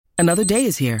Another day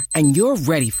is here, and you're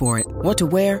ready for it. What to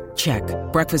wear? Check.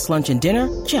 Breakfast, lunch, and dinner?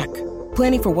 Check.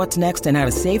 Planning for what's next and how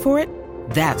to save for it?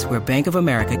 That's where Bank of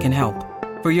America can help.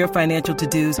 For your financial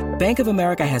to-dos, Bank of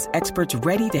America has experts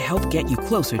ready to help get you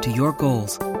closer to your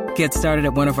goals. Get started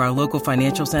at one of our local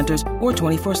financial centers or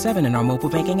 24/7 in our mobile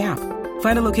banking app.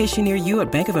 Find a location near you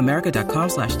at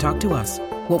bankofamerica.com/talktous.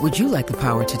 What would you like the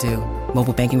power to do?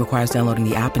 Mobile banking requires downloading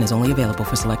the app and is only available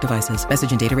for select devices.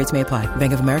 Message and data rates may apply.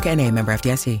 Bank of America N.A., member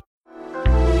FDIC.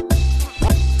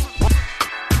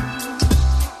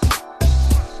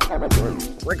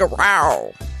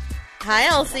 Ring-a-row. Hi,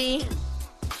 Elsie.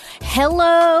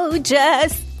 Hello,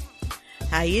 Jess.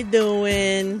 How you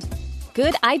doing?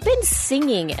 Good. I've been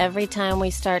singing every time we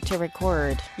start to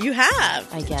record. You have.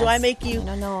 I guess. Do I make you? I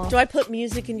don't know. Do I put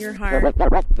music in your heart?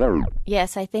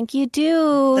 Yes, I think you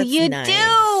do. That's you nice.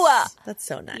 do. That's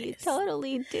so nice. You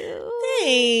totally do.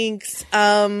 Thanks.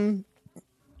 Thank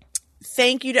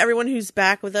you to everyone who's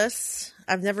back with us.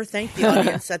 I've never thanked the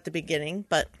audience at the beginning,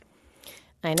 but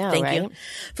I know, thank right? you.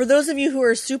 For those of you who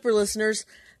are super listeners,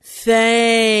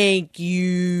 thank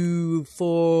you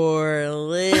for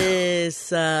listening.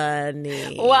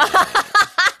 Wow.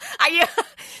 Are you?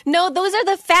 No, those are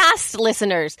the fast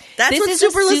listeners. That's what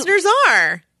super listeners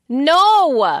are.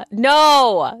 No.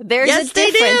 There's Yes, a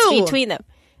they difference do. between them.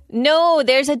 No,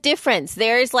 there's a difference.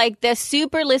 There's like the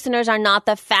super listeners are not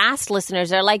the fast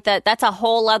listeners. They're like that's a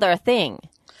whole other thing.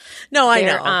 No, I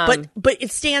They're, know. But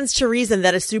it stands to reason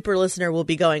that a super listener will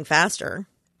be going faster,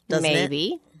 doesn't it?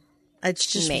 Maybe. It's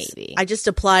just Maybe. I just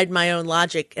applied my own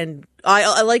logic, and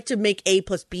I like to make A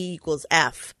plus B equals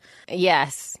F.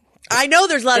 Yes. I know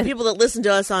there's a lot of people that listen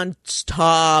to us on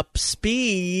top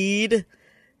speed,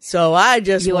 so I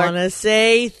just want to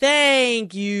say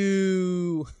thank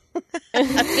you.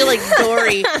 I feel like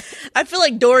Dory. I feel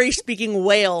like Dory speaking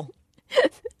whale.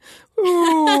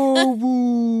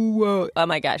 Oh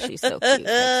my gosh, she's so cute. I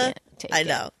can't take I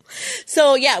know.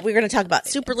 So yeah, we're going to talk about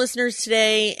super listeners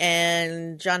today,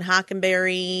 and John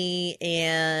Hockenberry,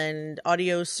 and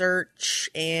audio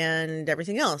search, and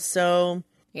everything else. So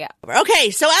Yeah. okay.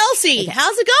 So Elsie,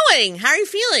 how's it going? How are you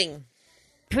feeling?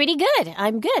 Pretty good.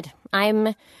 I'm good.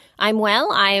 I'm well.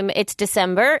 It's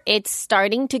December. It's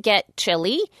starting to get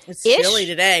chilly. It's chilly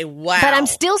today. Wow. But I'm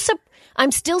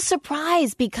still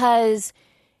surprised because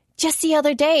just the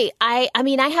other day, I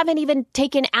mean, I haven't even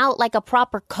taken out like a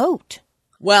proper coat.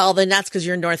 Well, then that's because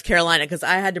you're in North Carolina, because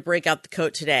I had to break out the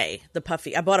coat today. The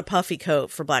puffy. I bought a puffy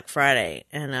coat for Black Friday,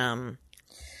 and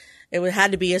it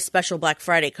had to be a special Black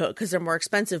Friday coat because they're more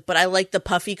expensive. But I like the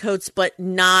puffy coats, but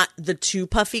not the too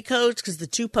puffy coats, because the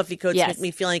too puffy coats make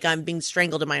me feel like I'm being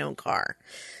strangled in my own car.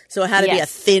 So it had to be a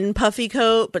thin puffy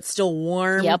coat, but still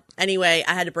warm. Yep. Anyway,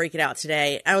 I had to break it out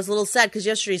today. I was a little sad because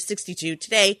yesterday's 62,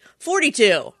 today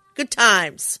 42. Good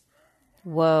times.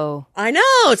 Whoa. I know,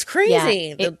 it's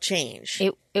crazy. Yeah, the change.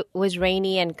 It was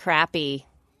rainy and crappy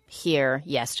here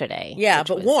yesterday. Yeah,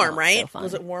 but warm, right? So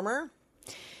was it warmer?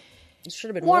 It should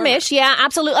have been warmish. warmer. Yeah,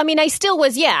 absolutely. I mean, I still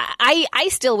was. Yeah, I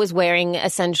still was wearing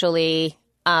essentially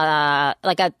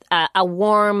like a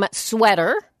warm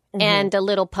sweater and a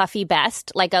little puffy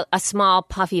vest, like a small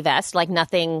puffy vest, like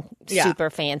nothing super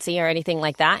fancy or anything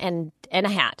like that, and a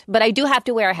hat. But I do have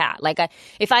to wear a hat. Like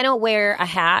if I don't wear a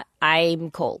hat, I'm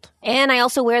cold. And I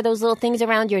also wear those little things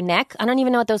around your neck. I don't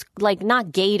even know what those, like,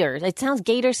 not gaiters.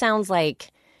 Gaiter sounds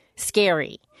like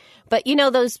scary, but you know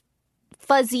those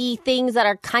fuzzy things that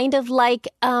are kind of like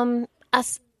a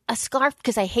scarf,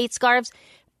 because I hate scarves.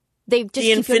 They just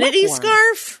the infinity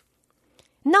scarf.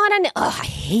 I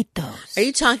hate those. Are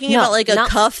you talking about like a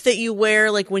cuff that you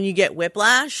wear like when you get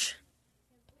whiplash?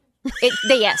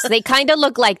 Yes, they kind of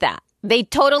look like that. They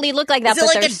totally look like that. Is it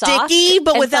like a dickie,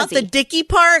 but without the dickie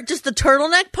part, just the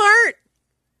turtleneck part?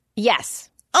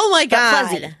 Yes. Oh my God.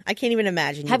 Fuzzy. I can't even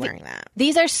imagine you wearing that.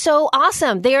 These are so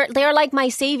awesome. They're like my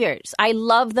saviors. I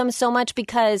love them so much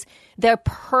because they're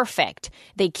perfect.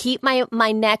 They keep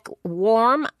my neck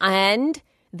warm, and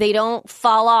they don't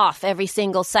fall off every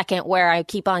single second where I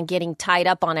keep on getting tied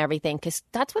up on everything, because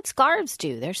that's what scarves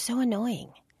do. They're so annoying.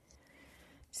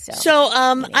 So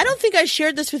I don't think I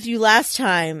shared this with you last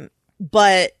time,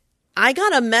 but I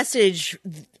got a message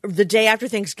the day after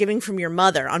Thanksgiving from your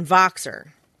mother on Voxer.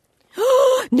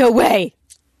 No way.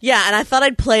 Yeah, and I thought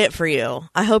I'd play it for you.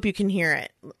 I hope you can hear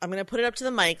it. I'm going to put it up to the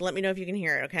mic. Let me know if you can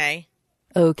hear it, okay?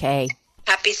 Okay.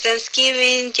 Happy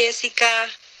Thanksgiving, Jessica.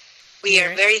 We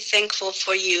are very thankful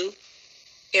for you.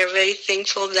 We are very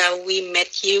thankful that we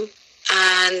met you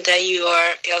and that you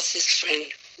are Elsie's friend.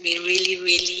 We really,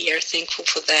 really are thankful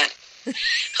for that.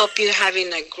 Hope you're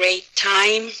having a great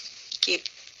time. Give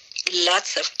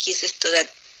lots of kisses to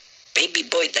that baby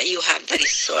boy that you have that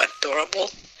is so adorable.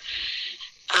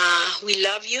 We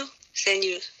love you. Send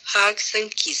you hugs and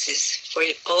kisses for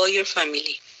all your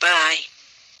family. Bye.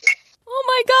 Oh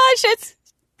my gosh,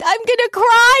 I'm gonna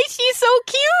cry. She's so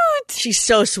cute. She's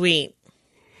so sweet.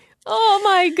 Oh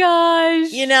my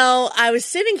gosh. You know, I was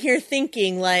sitting here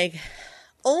thinking, like,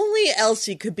 only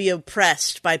Elsie could be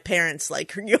oppressed by parents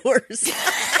like yours.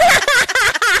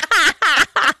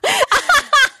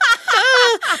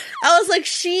 I was like,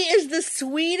 she is the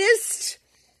sweetest,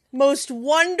 most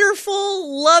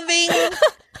wonderful, loving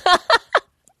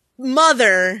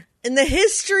mother in the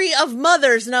history of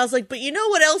mothers. And I was like, but you know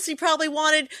what Elsie probably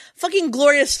wanted? Fucking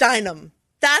Gloria Steinem.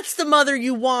 That's the mother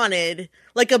you wanted.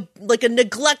 Like a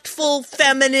neglectful,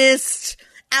 feminist,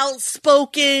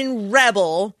 outspoken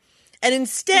rebel. And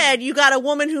instead, you got a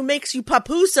woman who makes you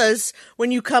papusas when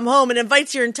you come home and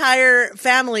invites your entire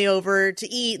family over to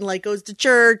eat and, like, goes to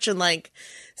church and, like,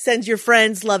 sends your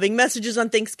friends loving messages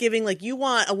on Thanksgiving. Like, you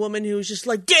want a woman who's just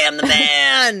like, damn the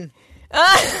man!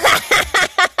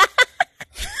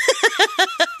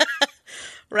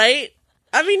 Right?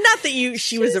 I mean, not that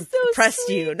she was oppressed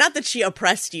you. Not that she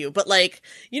oppressed you, but, like,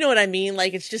 you know what I mean?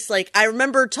 Like, it's just like, I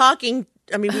remember talking,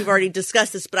 I mean, we've already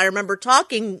discussed this, but I remember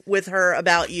talking with her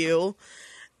about you.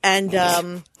 And,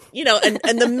 you know,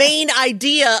 and the main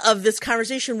idea of this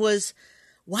conversation was,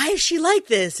 why is she like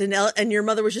this? And your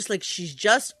mother was just like, she's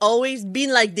just always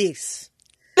been like this.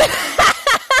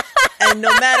 And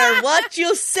no matter what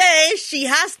you say, she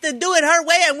has to do it her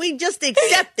way, and we just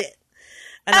accept it.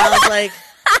 And I was like,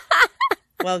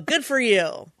 well, good for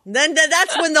you. Then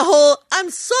that's when the whole, I'm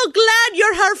so glad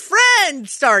you're her friend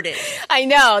started. I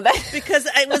know. Because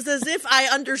it was as if I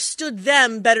understood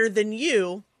them better than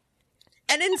you.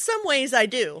 And in some ways I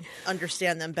do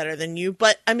understand them better than you.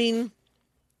 But, I mean,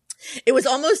 it was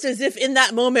almost as if in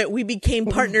that moment we became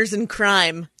partners in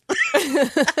crime.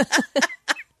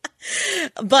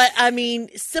 But, I mean,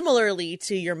 similarly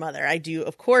to your mother, I do,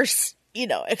 of course, you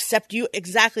know, accept you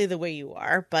exactly the way you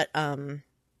are. But, I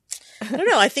don't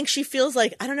know. I think she feels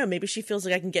like, I don't know, maybe she feels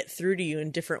like I can get through to you in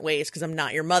different ways because I'm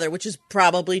not your mother, which is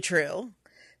probably true.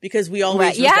 Because we always...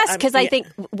 Right. Yes, because I think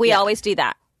we always do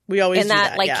that. We always do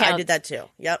that. Like, yeah, counts. I did that too.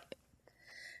 Yep.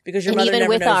 Because your And mother even never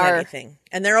with knows anything.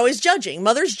 And they're always judging.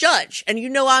 Mothers judge. And you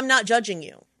know I'm not judging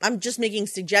you. I'm just making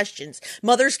suggestions.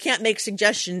 Mothers can't make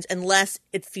suggestions unless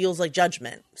it feels like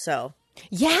judgment. So...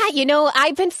 Yeah, you know,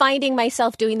 I've been finding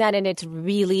myself doing that, and it's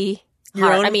really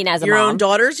hard. I mean, as a your mom. own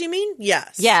daughters, you mean?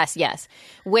 Yes. Yes.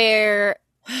 Where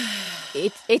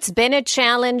it's been a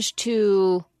challenge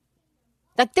to,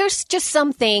 like, there's just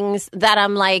some things that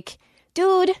I'm like,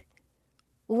 dude,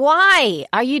 why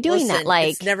are you doing that?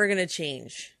 Like, it's never going to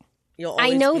change. You'll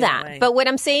always I know be that, but what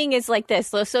I'm saying is like this.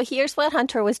 So here's what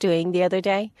Hunter was doing the other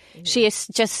day. Mm-hmm. She is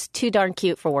just too darn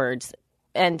cute for words.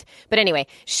 But anyway,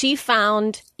 she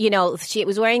found, you know, she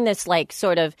was wearing this like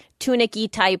sort of tunic-y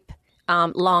type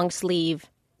long sleeve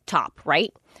top,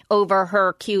 right? Over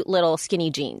her cute little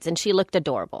skinny jeans. And she looked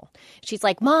adorable. She's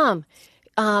like, Mom,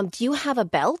 do you have a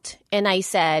belt? And I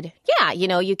said, yeah, you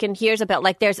know, here's a belt.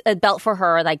 Like there's a belt for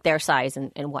her, like their size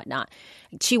and whatnot.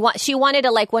 She wanted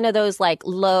a, like one of those like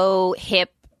low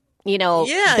hip, you know,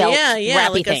 belt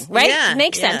wrappy like thing, right? Yeah,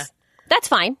 makes sense. That's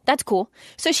fine. That's cool.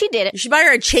 So she did it. You should buy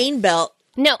her a chain belt.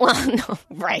 No,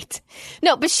 right.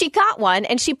 No, but she got one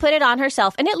and she put it on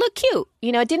herself and it looked cute.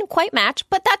 You know, it didn't quite match,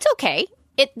 but that's okay.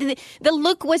 The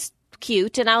look was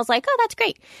cute and I was like, oh, that's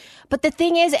great. But the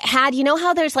thing is, it had, you know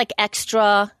how there's like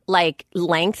extra like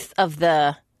length of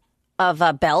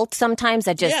a belt sometimes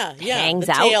that just hangs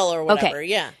the out? Tail or whatever, okay.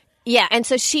 Yeah. Yeah, and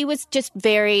so she was just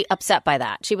very upset by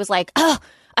that. She was like, oh,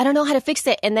 I don't know how to fix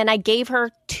it. And then I gave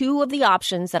her two of the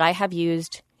options that I have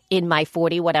used in my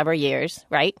 40 whatever years,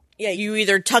 right? Yeah, you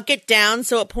either tuck it down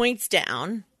so it points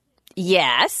down.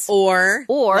 Yes. Or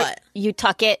what? You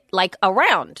tuck it like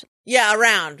around. Yeah,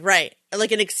 around, right.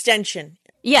 Like an extension.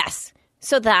 Yes.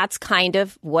 So that's kind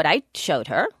of what I showed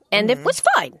her. And it was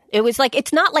fine. It was like,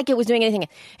 it's not like it was doing anything.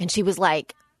 And she was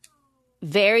like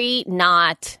very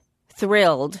not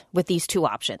thrilled with these two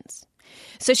options.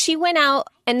 So she went out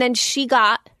and then she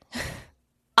got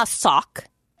a sock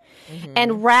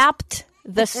and wrapped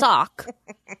the sock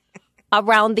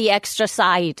around the extra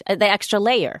side, the extra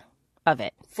layer of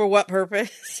it. For what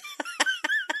purpose?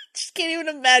 Just can't even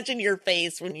imagine your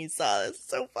face when you saw this.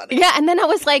 So funny. Yeah, and then I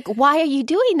was like, why are you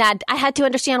doing that? I had to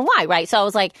understand why, right? So I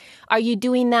was like, are you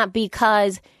doing that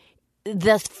because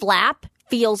the flap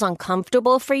feels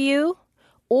uncomfortable for you?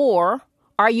 Or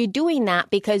are you doing that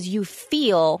because you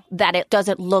feel that it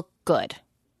doesn't look good?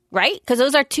 Right? Because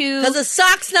those are two... Because a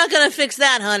sock's not going to fix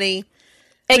that, honey.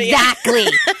 Exactly.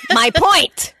 My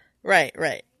point.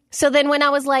 Right. So then when I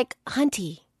was like,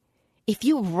 Hunty, if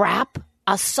you wrap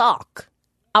a sock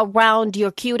around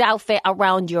your cute outfit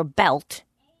around your belt.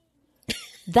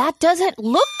 That doesn't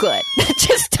look good. That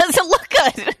just doesn't look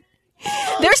good.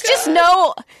 There's just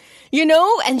no,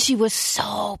 and she was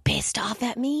so pissed off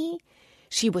at me.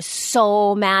 She was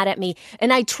so mad at me.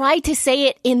 And I tried to say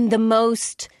it in the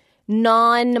most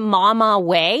non-mama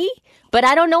way, but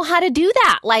I don't know how to do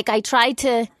that. Like, I tried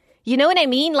to, you know what I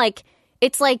mean? Like,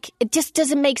 it's like, it just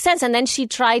doesn't make sense. And then she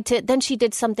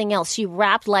did something else. She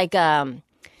wrapped like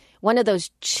one of those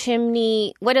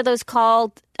chimney, what are those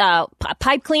called?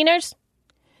 Pipe cleaners?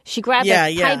 She grabbed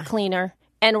a pipe cleaner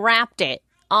and wrapped it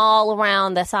all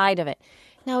around the side of it.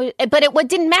 No, but it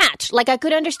didn't match. Like, I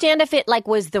could understand if it like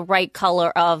was the right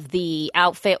color of the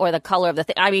outfit or the color of the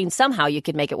thing. I mean, somehow you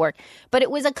could make it work. But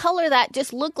it was a color that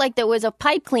just looked like there was a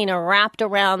pipe cleaner wrapped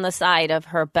around the side of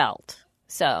her belt.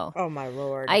 So, oh my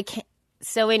Lord. I can't.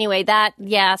 So anyway,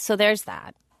 so there's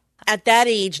that. At that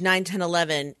age, 9, 10,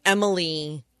 11,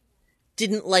 Emily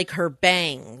didn't like her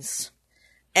bangs.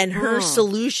 And her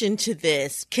solution to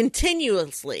this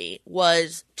continuously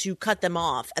was to cut them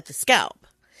off at the scalp.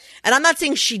 And I'm not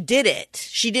saying she did it.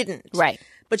 She didn't. Right.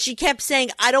 But she kept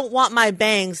saying, I don't want my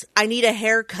bangs. I need a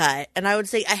haircut. And I would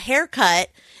say, a haircut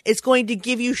is going to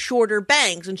give you shorter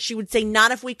bangs. And she would say,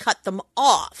 not if we cut them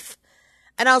off.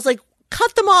 And I was like,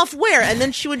 cut them off where? And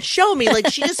then she would show me, like,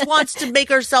 she just wants to make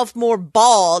herself more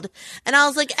bald. And I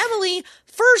was like, Emily,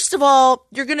 first of all,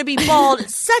 you're going to be bald.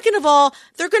 Second of all,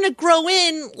 they're going to grow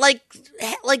in like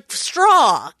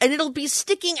straw and it'll be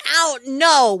sticking out.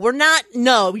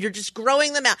 No, you're just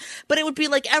growing them out. But it would be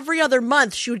like every other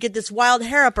month she would get this wild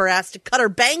hair up her ass to cut her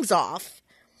bangs off.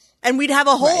 And we'd have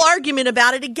a whole argument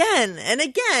about it again and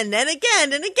again and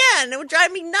again and again. It would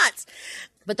drive me nuts.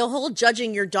 But the whole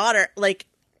judging your daughter, like,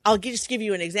 I'll just give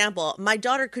you an example. My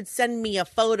daughter could send me a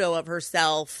photo of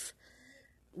herself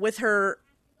with her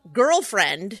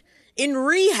girlfriend in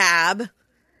rehab,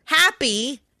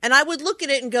 happy, and I would look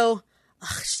at it and go, ugh,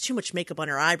 there's too much makeup on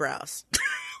her eyebrows.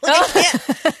 Like, I can't,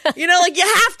 like, you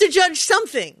have to judge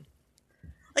something.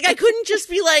 Like, I couldn't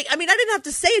just be like, I mean, I didn't have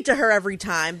to say it to her every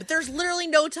time, but there's literally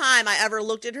no time I ever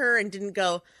looked at her and didn't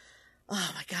go,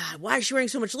 oh my God, why is she wearing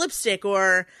so much lipstick?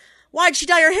 Or why'd she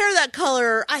dye her hair that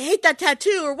color? I hate that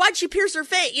tattoo. Or why'd she pierce her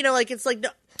face? Like, it's like, no.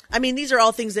 I mean, these are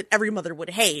all things that every mother would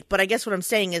hate. But I guess what I'm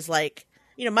saying is, like,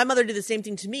 my mother did the same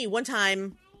thing to me. One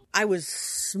time I was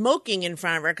smoking in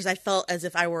front of her because I felt as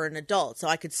if I were an adult. So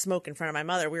I could smoke in front of my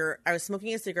mother. I was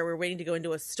smoking a cigarette. We were waiting to go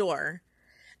into a store.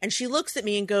 And she looks at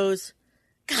me and goes,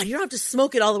 God, you don't have to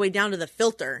smoke it all the way down to the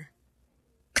filter.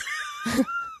 And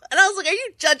I was like, are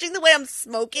you judging the way I'm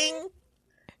smoking?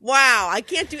 Wow, I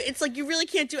can't do, it's like, you really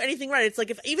can't do anything right. It's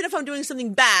like, even if I'm doing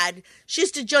something bad, she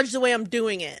has to judge the way I'm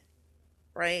doing it,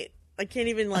 right? I can't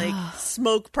even, like,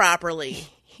 smoke properly.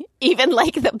 Even,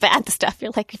 like, the bad stuff.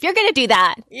 You're like, if you're going to do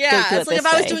that, yeah, do it's like if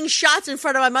I was doing shots in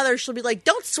front of my mother, she'll be like,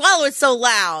 don't swallow it so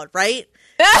loud, right?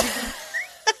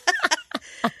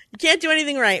 You can't do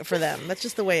anything right for them. That's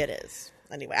just the way it is.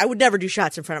 Anyway, I would never do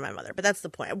shots in front of my mother, but that's the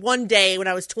point. One day when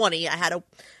I was 20, I had an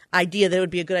idea that it would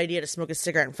be a good idea to smoke a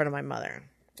cigarette in front of my mother.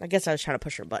 I guess I was trying to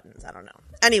push her buttons. I don't know.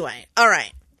 Anyway, all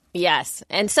right. Yes.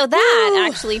 And so that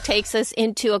actually takes us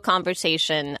into a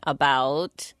conversation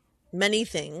about many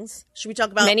things. Should we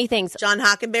talk about many things? John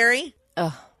Hockenberry?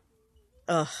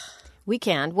 Ugh. We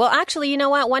can. Well, actually, you know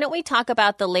what? Why don't we talk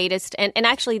about the latest? And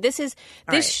actually, this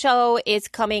show is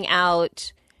coming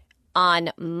out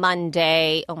on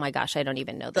Monday. Oh my gosh, I don't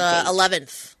even know the date.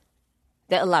 11th.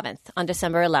 The 11th, on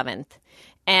December 11th.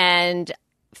 And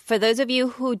for those of you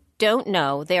who don't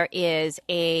know, there is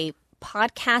a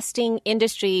podcasting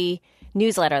industry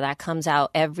newsletter that comes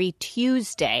out every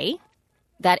Tuesday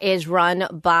that is run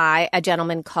by a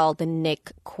gentleman called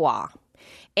Nick Quah.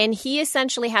 And he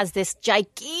essentially has this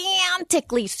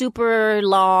gigantically super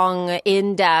long,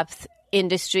 in-depth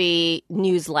industry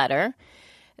newsletter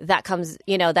that comes,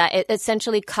 that it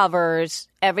essentially covers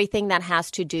everything that has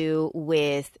to do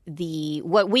with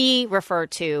what we refer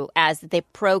to as the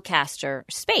procaster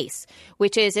space,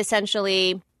 which is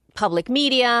essentially public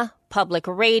media, public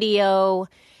radio,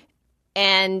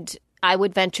 and I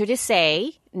would venture to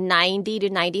say 90 to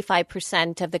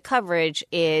 95% of the coverage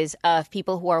is of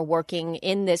people who are working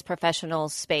in this professional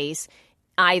space,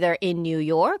 either in New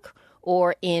York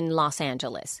or in Los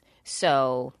Angeles.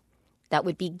 So that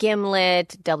would be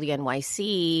Gimlet,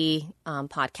 WNYC,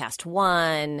 Podcast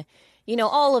One,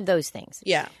 all of those things.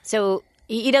 Yeah. So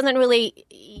he doesn't really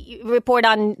report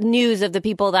on news of the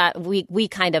people that we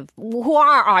kind of, who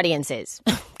our audience is,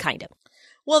 kind of.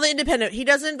 Well, he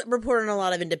doesn't report on a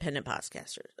lot of independent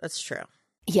podcasters. That's true.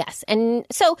 Yes. And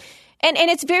so, and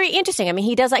it's very interesting. I mean,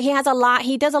 he does a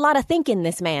lot of thinking,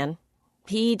 this man.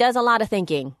 He does a lot of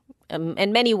thinking.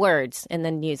 and many words in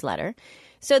the newsletter.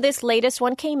 So this latest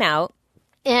one came out.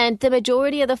 And the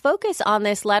majority of the focus on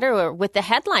this letter, or with the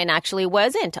headline, actually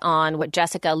wasn't on what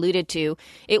Jessica alluded to.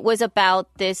 It was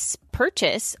about this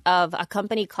purchase of a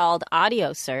company called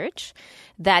Audio Search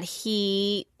that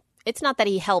it's not that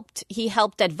he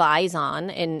helped advise on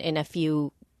in a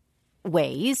few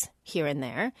ways here and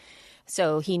there.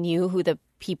 So he knew who the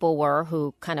people were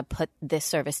who kind of put this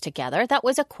service together. That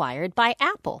was acquired by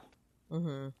Apple.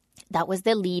 Mm-hmm. That was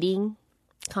the leading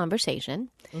conversation.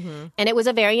 Mm-hmm. And it was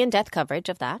a very in-depth coverage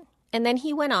of that. And then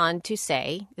he went on to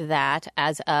say that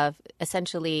as of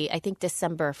essentially, I think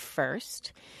December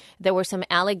 1st, there were some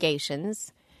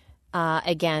allegations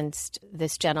against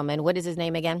this gentleman. What is his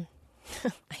name again?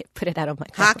 I put it out of my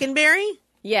head. Hockenberry?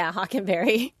 Yeah,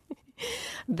 Hockenberry.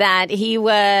 That he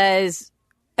was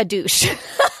a douche.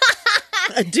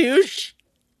 A douche?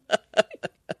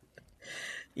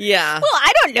 Yeah. Well,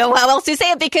 I don't know how else to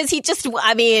say it because he just,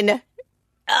 I mean,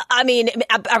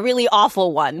 a really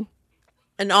awful one.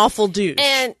 An awful douche.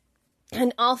 And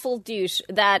an awful douche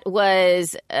that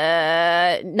was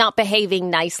not behaving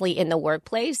nicely in the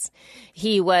workplace.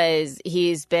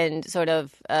 He's been sort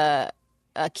of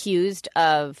accused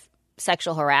of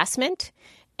sexual harassment.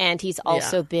 And he's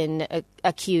also been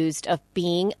accused of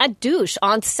being a douche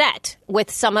on set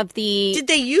with some of the... Did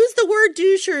they use the word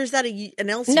douche or is that an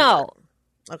Elsie No.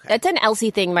 word? Okay. It's an Elsie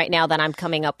thing right now that I'm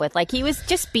coming up with. Like, he was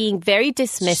just being very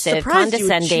dismissive, Surprised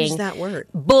condescending. You would choose that word.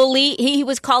 Bully. He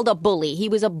was called a bully. He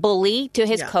was a bully to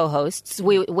his co-hosts,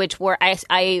 which were,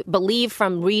 I believe,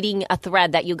 from reading a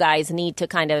thread that you guys need to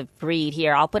kind of read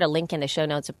here. I'll put a link in the show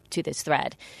notes to this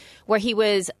thread, where he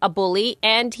was a bully,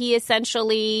 and he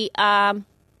essentially...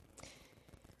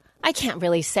 I can't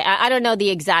really say. I don't know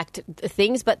the exact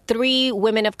things, but 3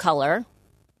 women of color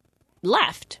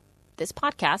left this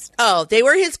podcast. Oh, they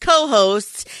were his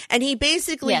co-hosts, and he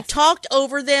basically Yes. talked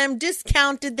over them,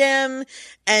 discounted them,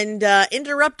 and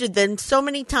interrupted them so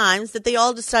many times that they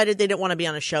all decided they didn't want to be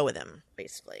on a show with him,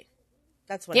 basically.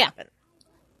 That's what happened.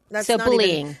 That's So not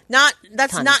bullying.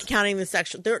 That's Tons. not counting the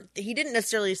sexual. He didn't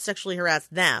necessarily sexually harass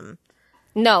them.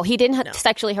 No, he didn't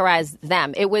sexually harass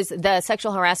them. It was the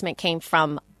sexual harassment came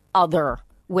from other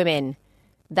women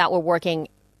that were working.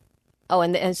 Oh,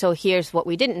 and so here's what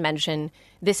we didn't mention.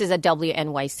 This is a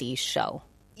WNYC show.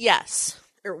 Yes,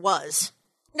 it was.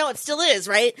 No, it still is,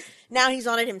 right? Now he's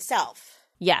on it himself.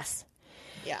 Yes.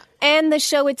 Yeah. And the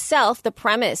show itself, the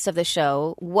premise of the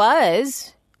show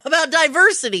was... About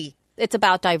diversity. It's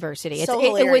about diversity. So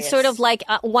it was hilarious. sort of like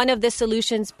one of the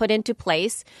solutions put into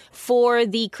place for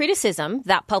the criticism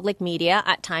that public media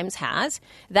at times has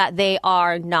that they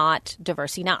are not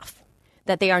diverse enough,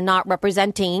 that they are not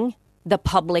representing the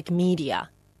public media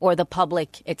or the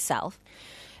public itself.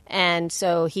 And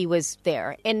so he was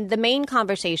there. And the main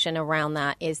conversation around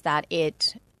that is that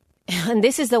and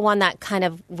this is the one that kind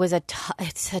of was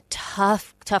it's a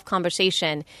tough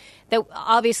conversation. That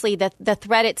obviously the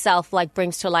thread itself like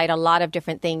brings to light a lot of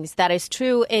different things that is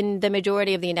true in the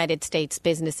majority of the United States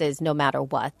businesses, no matter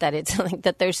what. That it's like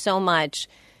that there's so much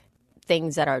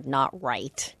things that are not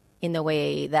right in the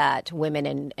way that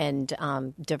women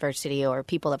and diversity or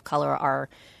people of color are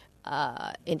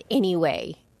in any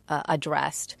way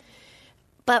addressed.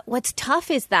 But what's tough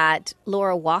is that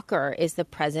Laura Walker is the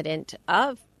president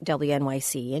of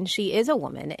WNYC, and she is a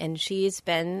woman, and she's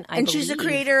been, I believe... she's the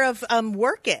creator of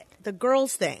Work It, the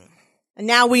girls thing. And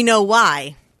now we know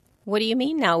why. What do you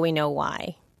mean, now we know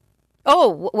why?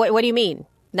 Oh, what do you mean?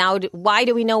 Now, why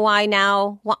do we know why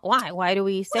now? Why? Why do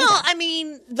we say that? Well, I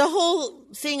mean, the whole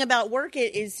thing about Work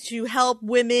It is to help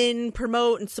women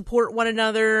promote and support one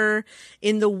another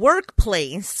in the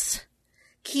workplace.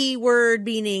 Keyword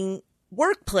meaning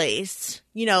workplace.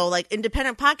 You know, like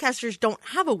independent podcasters don't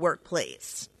have a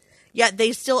workplace. Yet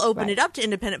they still open it up to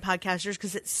independent podcasters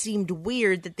because it seemed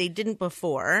weird that they didn't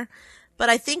before. But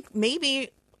I think maybe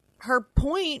her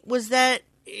point was that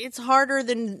it's harder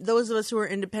than those of us who are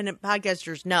independent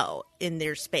podcasters know in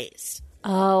their space.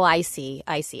 Oh, I see.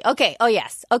 Okay. Oh,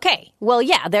 yes. Okay. Well,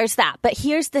 yeah, there's that. But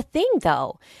here's the thing,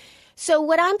 though. So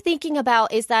what I'm thinking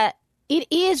about is that it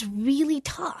is really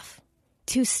tough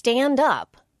to stand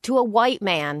up to a white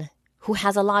man who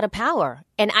has a lot of power.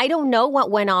 And I don't know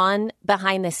what went on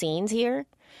behind the scenes here.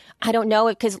 I don't know,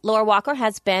 because Laura Walker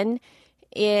has been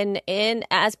in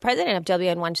as president of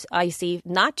WNYC,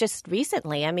 not just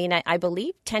recently. I mean, I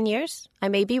believe 10 years. I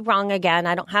may be wrong again.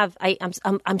 I don't have.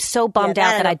 I'm so bummed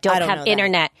out that I don't have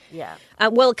internet. Yeah.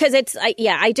 Well, because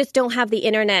I just don't have the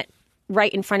internet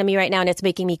right in front of me right now, and it's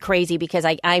making me crazy because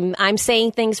I'm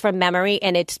saying things from memory,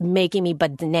 and it's making me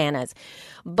bananas.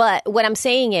 But what I'm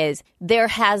saying is there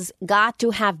has got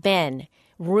to have been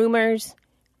rumors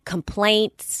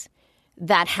complaints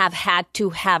that have had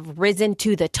to have risen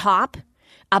to the top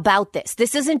about this.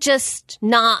 This isn't just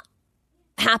not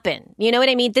happen. You know what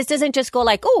I mean? This doesn't just go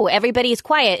like, oh, everybody is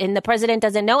quiet and the president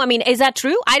doesn't know. I mean, is that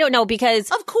true? I don't know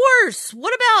because... Of course.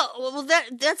 What about... Well,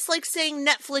 that's like saying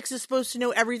Netflix is supposed to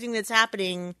know everything that's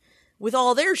happening with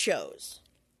all their shows.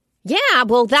 Yeah,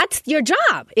 well, that's your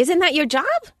job. Isn't that your job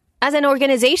as an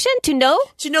organization to know?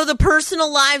 To know the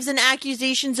personal lives and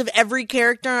accusations of every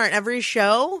character on every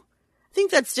show? I think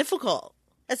that's difficult.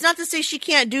 That's not to say she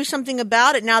can't do something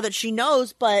about it now that she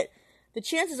knows, but the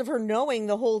chances of her knowing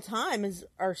the whole time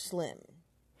are slim.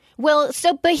 Well,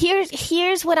 but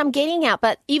here's what I'm getting at.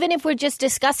 But even if we're just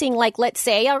discussing, like, let's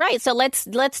say, all right, so let's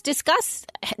discuss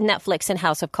Netflix and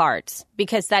House of Cards,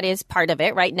 because that is part of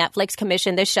it, right? Netflix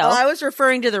commissioned this show. Well, I was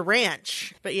referring to The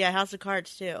Ranch, but yeah, House of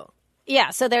Cards too.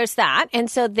 Yeah, so there's that.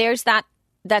 And so there's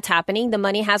that's happening. The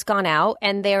money has gone out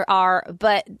and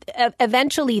but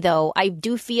eventually though, I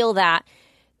do feel that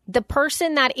the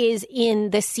person that is in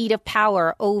the seat of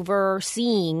power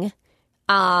overseeing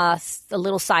a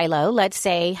little silo, let's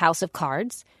say House of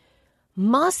Cards,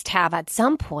 must have at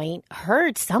some point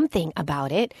heard something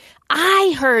about it.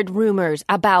 I heard rumors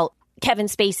about Kevin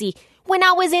Spacey when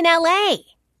I was in LA.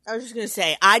 I was just going to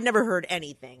say, I'd never heard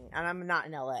anything, and I'm not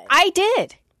in LA. I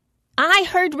did. I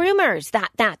heard rumors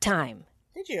that time.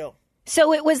 Did you?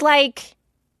 So it was like...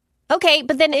 Okay,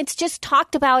 but then it's just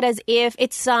talked about as if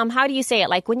it's, how do you say it?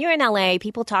 Like when you're in LA,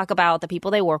 people talk about the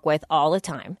people they work with all the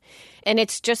time. And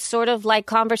it's just sort of like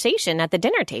conversation at the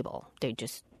dinner table. They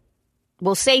just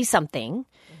will say something.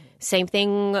 Mm-hmm. Same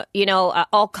thing,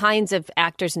 all kinds of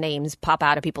actors' names pop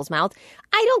out of people's mouths.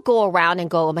 I don't go around and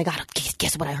go, oh my God,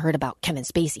 guess what I heard about Kevin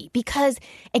Spacey? Because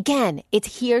again,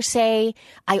 it's hearsay.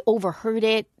 I overheard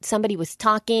it. Somebody was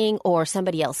talking or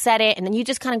somebody else said it. And then you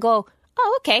just kind of go,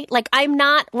 oh, okay. Like, I'm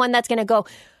not one that's going to go,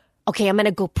 okay, I'm going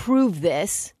to go prove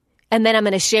this, and then I'm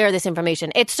going to share this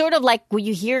information. It's sort of like when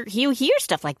you hear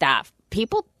stuff like that.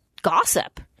 People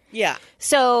gossip. Yeah.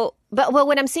 So, but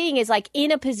what I'm saying is, like,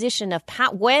 in a position of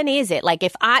power, when is it? Like,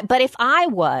 if I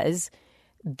was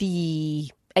the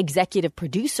executive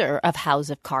producer of House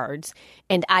of Cards,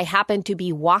 and I happened to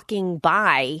be walking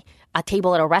by a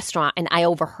table at a restaurant, and I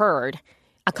overheard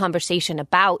a conversation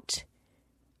about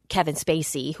Kevin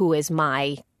Spacey, who is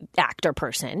my actor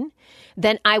person,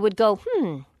 then I would go,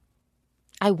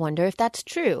 I wonder if that's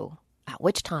true. At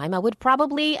which time I would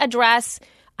probably address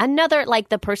another, like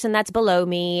the person that's below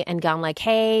me and gone like,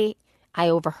 hey, I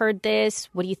overheard this.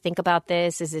 What do you think about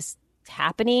this? Is this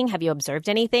happening? Have you observed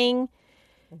anything?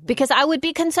 Because I would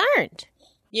be concerned.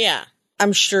 Yeah,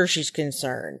 I'm sure she's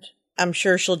concerned. I'm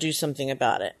sure she'll do something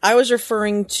about it. I was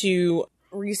referring to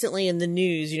recently in the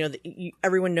news,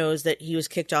 everyone knows that he was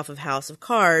kicked off of House of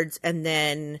Cards, and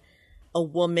then a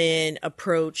woman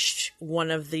approached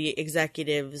one of the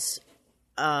executives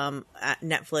at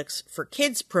Netflix for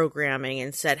kids programming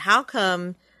and said, how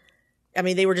come,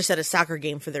 they were just at a soccer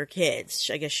game for their kids.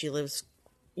 I guess she lives,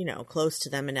 close to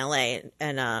them in LA,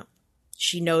 and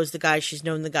she knows the guy. She's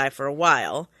known the guy for a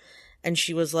while. And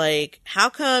she was like, how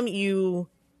come you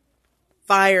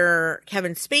fire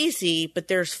Kevin Spacey, but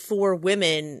there's 4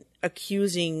 women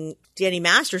accusing Danny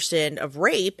Masterson of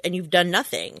rape and you've done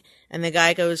nothing? And the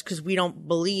guy goes, because we don't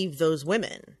believe those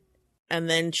women. And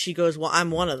then she goes, well,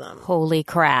 I'm one of them. Holy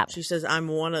crap. She says, I'm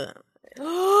one of them.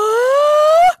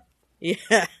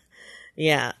 Yeah.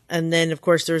 Yeah. And then, of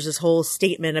course, there's this whole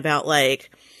statement about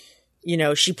like,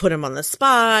 she put him on the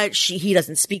spot. He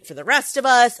doesn't speak for the rest of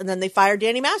us. And then they fired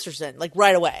Danny Masterson like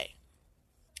right away.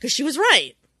 Because she was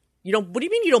right. What do you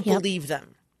mean you don't believe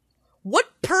them?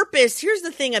 What purpose? Here's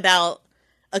the thing about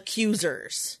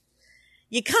accusers.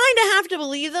 You kind of have to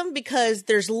believe them because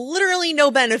there's literally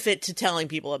no benefit to telling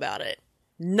people about it.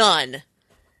 None.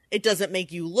 It doesn't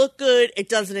make you look good. It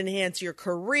doesn't enhance your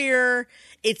career.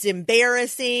 It's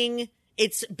embarrassing.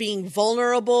 It's being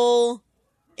vulnerable.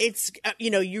 It's,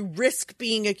 you risk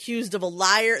being accused of a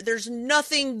liar. There's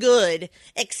nothing good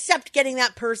except getting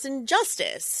that person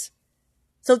justice.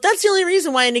 So that's the only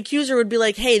reason why an accuser would be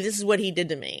like, hey, this is what he did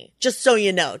to me. Just so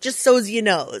you know. Just so you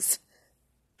knows.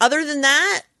 Other than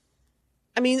that,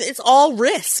 it's all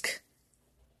risk.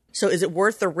 So is it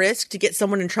worth the risk to get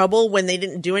someone in trouble when they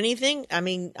didn't do anything? I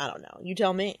don't know. You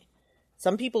tell me.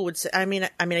 Some people would say, I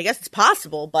guess it's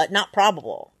possible, but not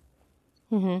probable.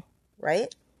 Mm-hmm.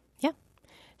 Right? Yeah.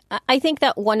 I think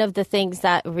that one of the things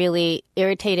that really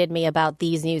irritated me about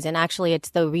these news, and actually it's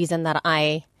the reason that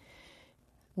I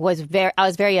was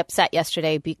very upset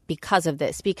yesterday because of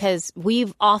this, because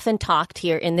we've often talked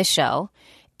here in the show,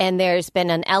 and there's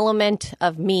been an element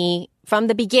of me from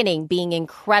the beginning being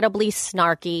incredibly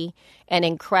snarky and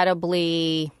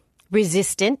incredibly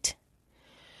resistant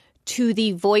to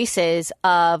the voices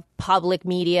of public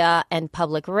media and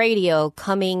public radio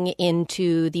coming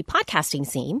into the podcasting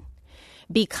scene,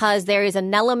 because there is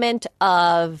an element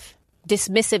of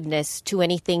dismissiveness to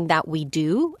anything that we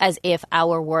do, as if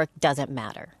our work doesn't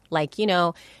matter. Like,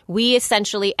 we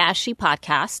essentially, as She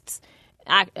Podcasts,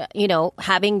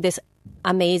 having this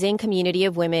amazing community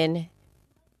of women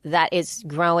that is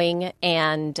growing,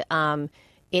 and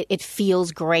it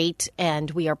feels great, and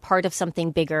we are part of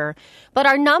something bigger. But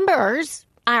our numbers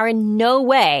are in no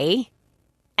way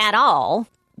at all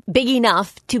big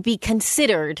enough to be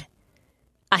considered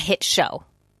a hit show.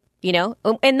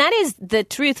 And that is the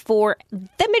truth for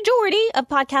the majority of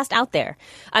podcasts out there.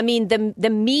 I mean, the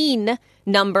mean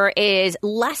number is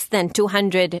less than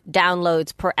 200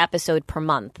 downloads per episode per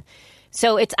month.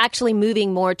 So it's actually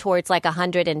moving more towards like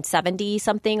 170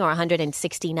 something or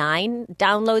 169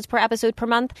 downloads per episode per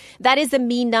month. That is the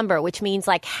mean number, which means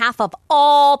like half of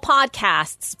all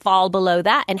podcasts fall below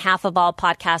that and half of all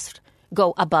podcasts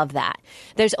go above that.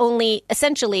 There's only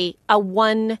essentially a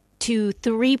 1 to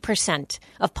 3%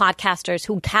 of podcasters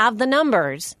who have the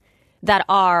numbers that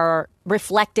are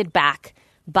reflected back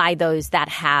by those that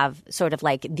have sort of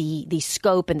like the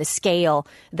scope and the scale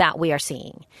that we are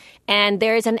seeing. And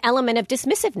there is an element of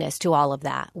dismissiveness to all of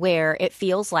that, where it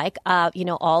feels like,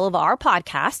 all of our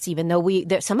podcasts, even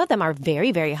though some of them are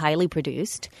very, very highly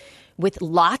produced with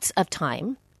lots of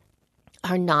time,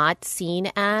 are not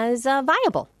seen as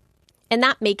viable. And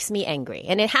that makes me angry.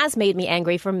 And it has made me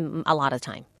angry for a lot of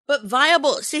time. But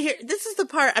viable, see here, this is the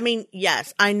part, I mean,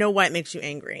 yes, I know why it makes you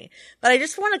angry, but I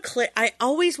just want to I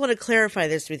always want to clarify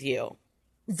this with you.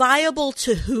 Viable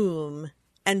to whom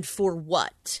and for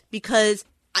what? Because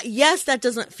yes, that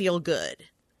doesn't feel good,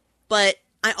 but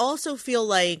I also feel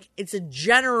like it's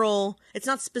it's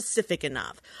not specific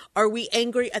enough. Are we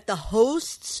angry at the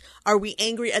hosts? Are we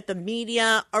angry at the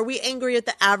media? Are we angry at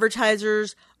the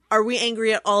advertisers? Are we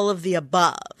angry at all of the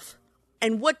above?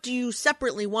 And what do you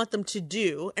separately want them to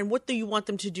do? And what do you want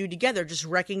them to do together? Just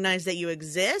recognize that you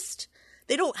exist?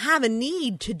 They don't have a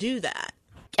need to do that.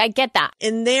 I get that.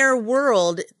 In their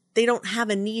world, they don't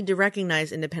have a need to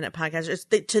recognize independent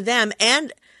podcasters. To them,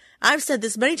 and I've said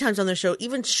this many times on the show,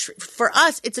 even for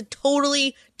us, it's a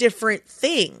totally different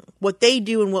thing. What they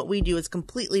do and what we do is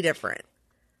completely different.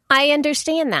 I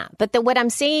understand that. But what I'm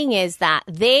saying is that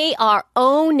they are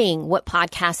owning what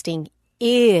podcasting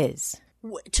is.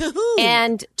 To whom?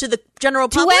 And to the general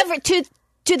public?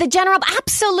 To the general,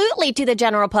 absolutely to the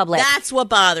general public. That's what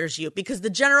bothers you, because the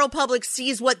general public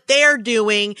sees what they're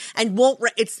doing and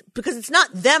it's because it's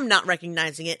not them not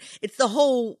recognizing it. It's the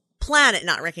whole planet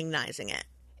not recognizing it.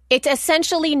 It's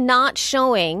essentially not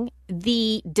showing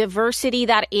the diversity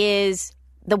that is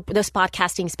this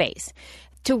podcasting space.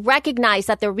 To recognize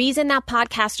that the reason that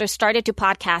podcasters started to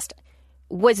podcast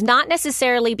was not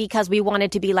necessarily because we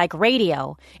wanted to be like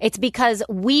radio. It's because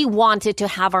we wanted to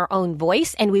have our own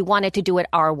voice and we wanted to do it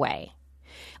our way.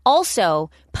 Also,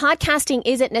 podcasting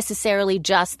isn't necessarily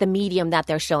just the medium that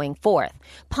they're showing forth.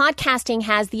 Podcasting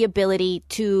has the ability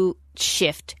to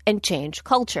shift and change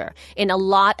culture in a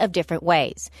lot of different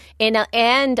ways.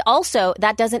 And also,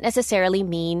 that doesn't necessarily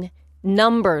mean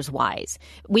numbers wise.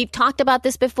 We've talked about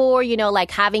this before, like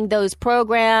having those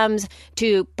programs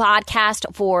to podcast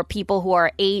for people who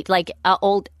are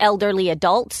old elderly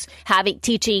adults,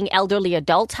 teaching elderly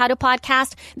adults how to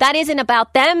podcast. That isn't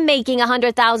about them making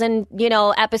 100,000,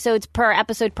 episodes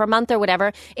per month or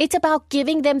whatever. It's about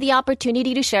giving them the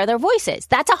opportunity to share their voices.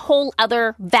 That's a whole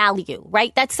other value,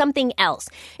 right? That's something else.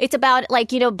 It's about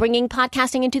bringing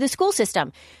podcasting into the school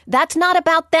system. That's not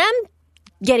about them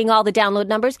getting all the download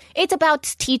numbers. It's about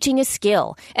teaching a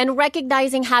skill and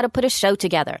recognizing how to put a show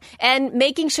together and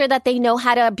making sure that they know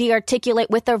how to be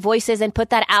articulate with their voices and put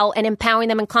that out and empowering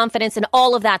them in confidence and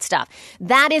all of that stuff.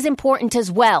 That is important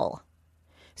as well.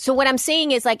 So what I'm saying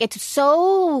is it's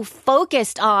so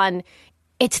focused on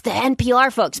it's the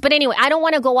NPR folks. But anyway, I don't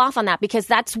want to go off on that because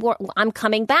that's what I'm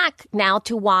coming back now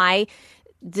to why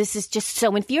this is just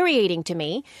so infuriating to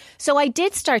me. So I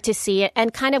did start to see it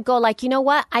and kind of go you know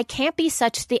what? I can't be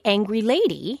such the angry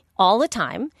lady all the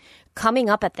time coming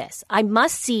up at this. I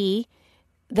must see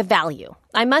the value.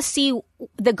 I must see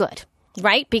the good,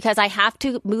 right? Because I have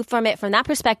to move from that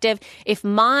perspective. If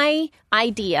my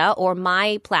idea or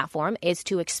my platform is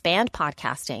to expand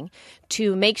podcasting,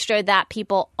 to make sure that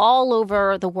people all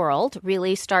over the world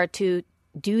really start to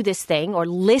do this thing or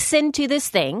listen to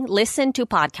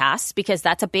podcasts, because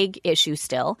that's a big issue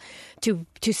still, to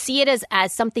see it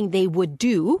as something they would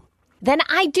do, then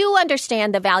I do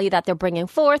understand the value that they're bringing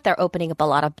forth. They're opening up a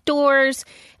lot of doors.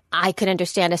 I could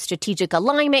understand a strategic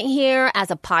alignment here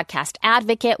as a podcast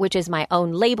advocate, which is my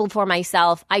own label for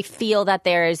myself. I feel that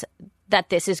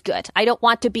this is good. I don't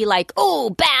want to be like, oh,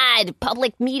 bad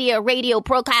public media, radio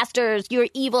broadcasters, you're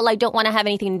evil. I don't want to have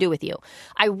anything to do with you.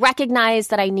 I recognize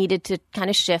that I needed to kind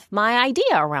of shift my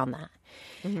idea around that.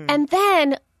 Mm-hmm. And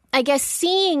then I guess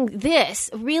seeing this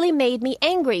really made me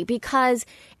angry because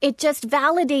it just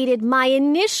validated my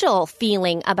initial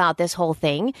feeling about this whole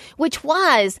thing, which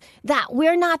was that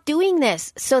we're not doing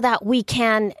this so that we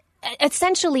can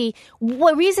essentially,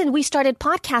 the reason we started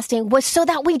podcasting was so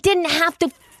that we didn't have to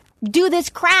do this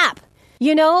crap.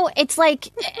 You know, it's like,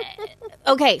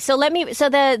 okay, so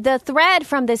the thread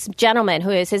from this gentleman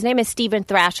his name is Stephen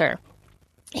Thrasher.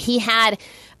 He had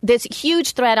this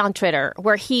huge thread on Twitter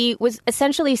where he was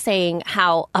essentially saying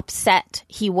how upset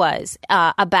he was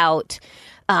about,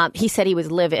 he said he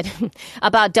was livid,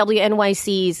 about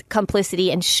WNYC's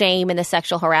complicity and shame in the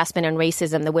sexual harassment and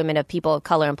racism the women of people of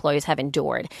color employees have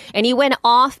endured. And he went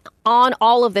off on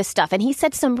all of this stuff. And he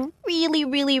said some really,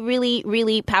 really, really,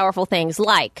 really powerful things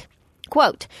like,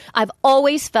 quote, I've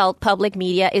always felt public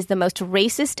media is the most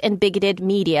racist and bigoted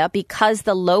media because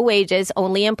the low wages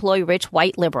only employ rich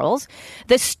white liberals.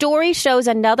 The story shows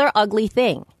another ugly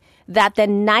thing, that the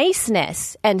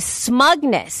niceness and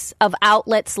smugness of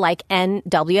outlets like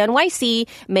WNYC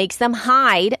makes them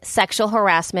hide sexual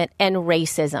harassment and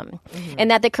racism. Mm-hmm. And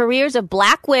that the careers of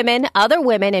black women, other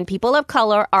women, and people of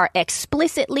color are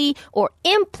explicitly or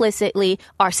implicitly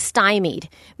are stymied.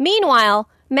 Meanwhile,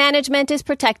 management is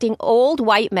protecting old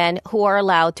white men who are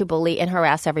allowed to bully and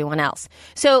harass everyone else.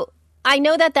 So I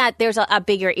know that there's a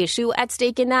bigger issue at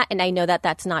stake in that, and I know that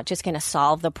that's not just going to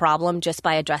solve the problem just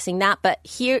by addressing that. But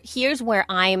here's where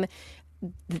I'm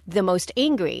the most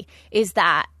angry, is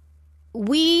that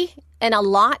we and a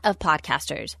lot of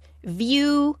podcasters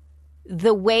view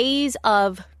the ways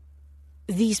of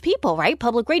these people, right?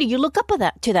 Public radio, you look up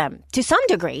to them to some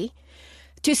degree.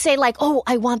 To say like, oh,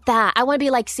 I want that. I want to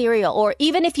be like Serial. Or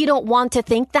even if you don't want to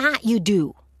think that, you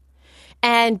do.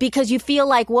 And because you feel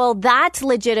like, well, that's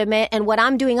legitimate. And what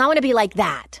I'm doing, I want to be like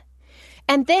that.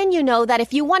 And then you know that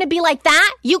if you want to be like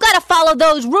that, you got to follow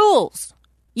those rules.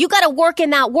 You got to work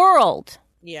in that world.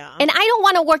 Yeah. And I don't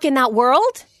want to work in that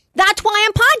world. That's why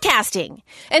I'm podcasting.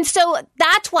 And so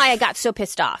that's why I got so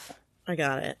pissed off. I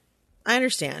got it. I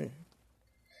understand.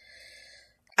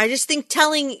 I just think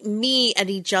telling me and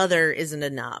each other isn't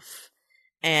enough.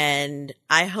 And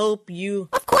I hope you...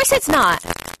 Of course it's not.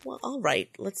 Well, all right.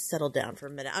 Let's settle down for a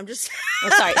minute. I'm just... Oh,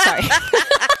 sorry.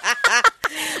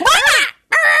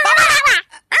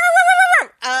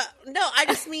 No, I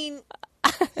just mean...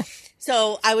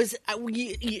 So I was...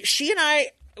 she and I,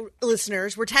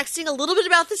 listeners, were texting a little bit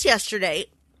about this yesterday.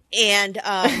 And...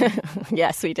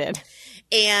 yes, we did.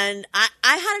 And I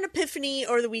had an epiphany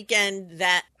over the weekend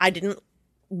that I didn't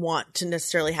want to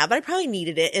necessarily have, but I probably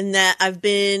needed it, in that I've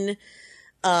been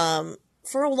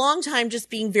for a long time just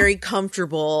being very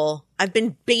comfortable. I've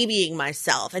been babying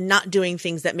myself and not doing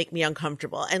things that make me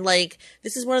uncomfortable. And like,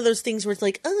 this is one of those things where it's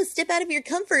like, oh, step out of your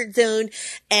comfort zone.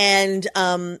 And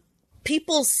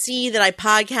people see that I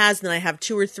podcast and I have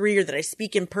 2 or 3, or that I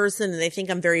speak in person, and they think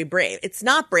I'm very brave. It's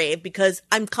not brave because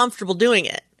I'm comfortable doing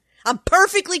it. I'm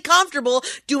perfectly comfortable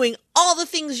doing all the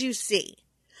things you see.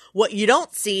 What you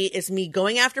don't see is me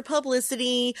going after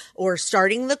publicity, or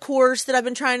starting the course that I've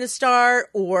been trying to start,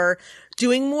 or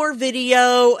doing more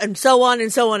video, and so on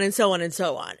and so on and so on and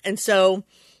so on. And so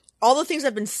all the things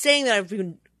I've been saying that I've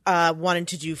been wanting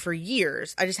to do for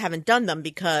years, I just haven't done them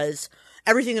because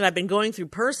everything that I've been going through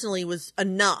personally was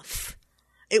enough.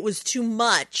 It was too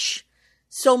much.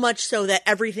 So much so that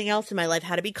everything else in my life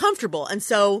had to be comfortable. And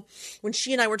so when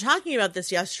she and I were talking about this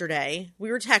yesterday,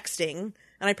 we were texting,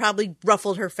 and I probably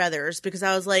ruffled her feathers because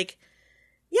I was like,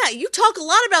 yeah, you talk a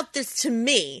lot about this to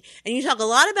me, and you talk a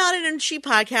lot about it in She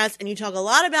Podcast, and you talk a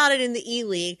lot about it in the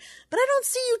E-League, but I don't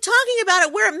see you talking about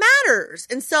it where it matters.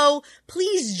 And so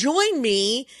please join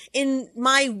me in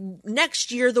my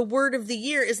next year. The word of the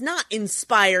year is not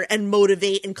inspire and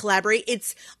motivate and collaborate.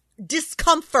 It's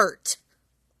discomfort.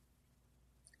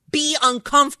 Be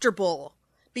uncomfortable,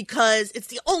 because it's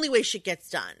the only way shit gets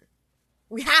done.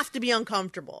 We have to be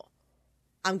uncomfortable.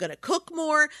 I'm going to cook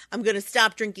more. I'm going to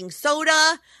stop drinking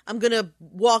soda. I'm going to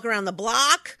walk around the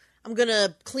block. I'm going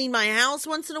to clean my house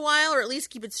once in a while, or at least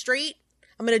keep it straight.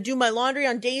 I'm going to do my laundry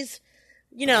on days,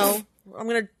 I'm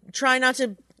going to try not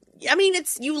to,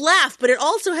 you laugh, but it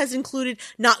also has included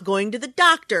not going to the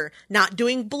doctor, not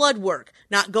doing blood work,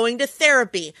 not going to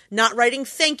therapy, not writing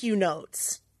thank you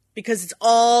notes, because it's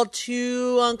all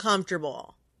too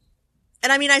uncomfortable.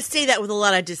 And I say that with a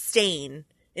lot of disdain,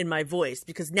 in my voice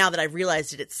because now that I've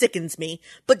realized it sickens me.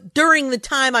 But during the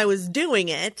time I was doing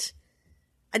it,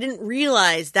 I didn't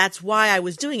realize that's why I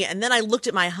was doing it. And then I looked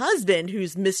at my husband,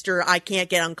 who's Mr. I can't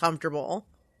get uncomfortable,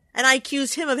 and I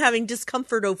accused him of having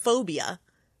discomfortophobia.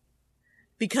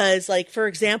 Because, like, for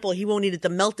example, he won't eat at the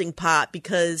melting pot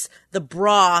because the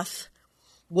broth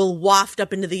will waft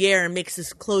up into the air and makes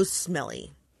his clothes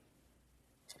smelly.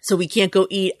 So we can't go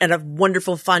eat at a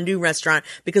wonderful fondue restaurant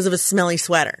because of a smelly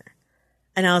sweater.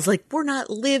 And I was like, we're not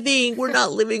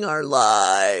living our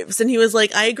lives. And he was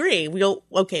like, I agree. We'll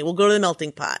go to the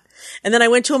melting pot. And then I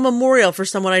went to a memorial for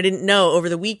someone I didn't know over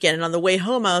the weekend. And on the way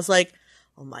home, I was like,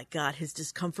 oh my God, his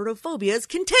discomfortophobia is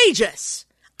contagious.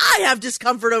 I have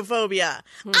discomfortophobia.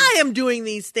 I am doing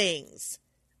these things.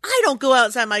 I don't go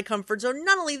outside my comfort zone.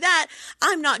 Not only that,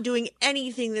 I'm not doing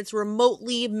anything that's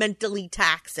remotely mentally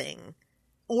taxing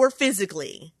or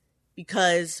physically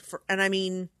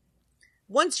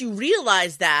once you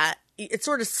realize that, it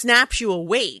sort of snaps you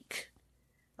awake.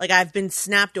 Like, I've been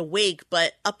snapped awake,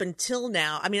 but up until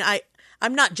now,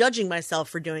 I'm not judging myself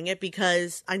for doing it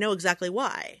because I know exactly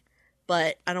why.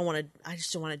 But I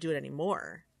just don't want to do it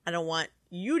anymore. I don't want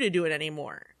you to do it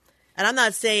anymore. And I'm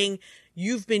not saying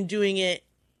you've been doing it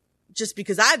just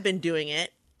because I've been doing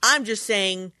it. I'm just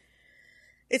saying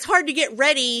it's hard to get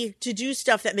ready to do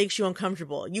stuff that makes you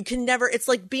uncomfortable. It's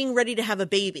like being ready to have a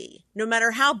baby. No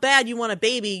matter how bad you want a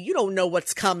baby, you don't know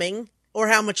what's coming or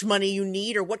how much money you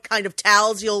need or what kind of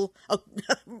towels you'll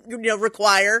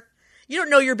require. You don't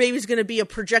know your baby's going to be a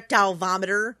projectile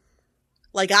vomiter.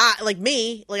 Like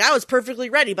me, I was perfectly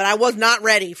ready, but I was not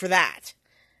ready for that.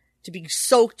 To be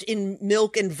soaked in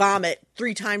milk and vomit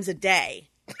 3 times a day.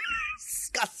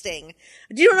 Disgusting.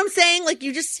 Do you know what I'm saying? Like,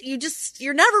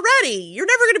 you're never ready. You're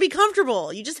never going to be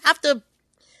comfortable. You just have to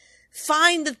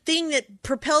find the thing that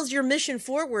propels your mission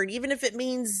forward, even if it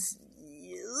means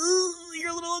you're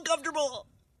a little uncomfortable.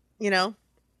 You know?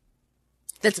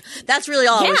 That's really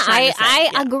all I was trying to say.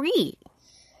 I agree.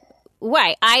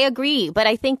 Right. I agree. But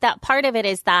I think that part of it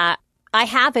is that I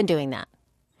have been doing that.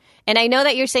 And I know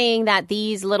that you're saying that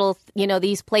these little,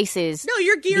 these places. No,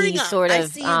 you're gearing up. Sort of, I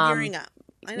see you gearing up.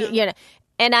 I know.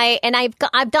 And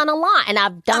I've done a lot, and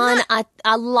I've done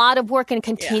a lot of work and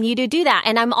continue to do that.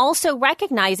 And I'm also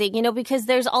recognizing, because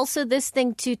there's also this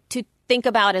thing to think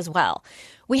about as well.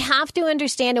 We have to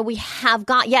understand, and we have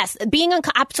got, yes, being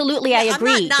absolutely, I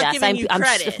agree. I'm not giving you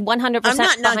credit. I'm 100% I'm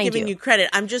not behind giving you credit.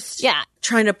 I'm just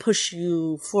trying to push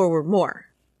you forward more.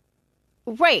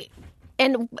 Right.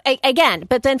 And again,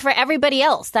 but then for everybody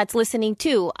else that's listening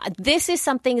too, this is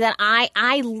something that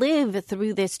I live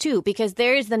through this too, because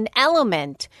there's an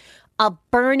element of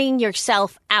burning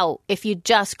yourself out if you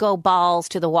just go balls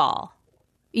to the wall.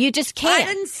 You just can't.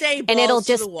 I didn't say balls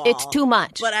to the wall. It's too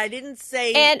much. But I didn't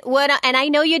say. And I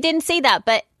know you didn't say that,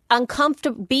 but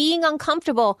being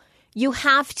uncomfortable, you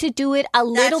have to do it a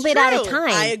little bit at a time.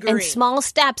 I agree. And small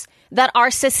steps that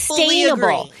are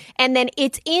sustainable. And then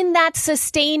it's in that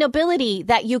sustainability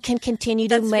that you can continue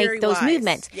to make those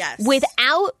movements. Yes.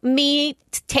 Without me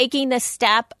taking the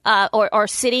step or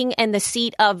sitting in the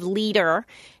seat of leader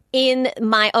in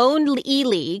my own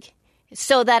e-league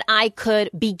so that I could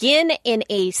begin in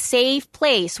a safe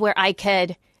place where I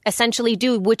could essentially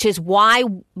do, which is why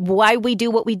we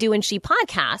do what we do in She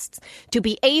Podcasts, to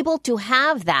be able to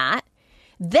have that,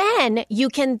 then you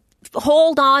can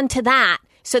hold on to that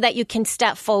so that you can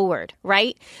step forward,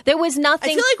 right? There was nothing.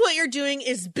 I feel like what you're doing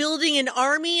is building an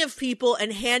army of people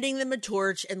and handing them a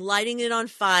torch and lighting it on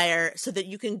fire so that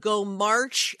you can go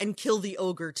march and kill the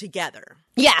ogre together.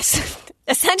 Yes.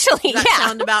 Essentially, Does that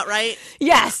sound about right?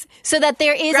 Yes. So that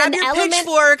there is Grab an your element.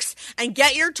 pitchforks and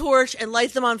get your torch and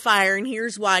light them on fire. And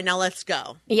here's why. Now let's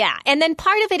go. Yeah. And then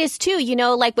part of it is too,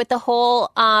 like with the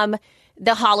whole,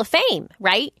 the Hall of Fame,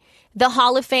 right? The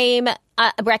Hall of Fame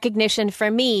recognition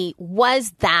for me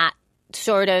was that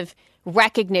sort of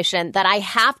recognition that I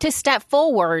have to step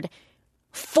forward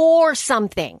for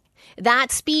something.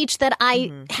 That speech that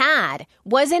I had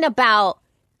wasn't about,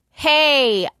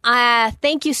 hey,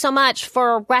 thank you so much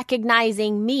for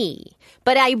recognizing me.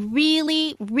 But I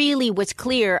really, really was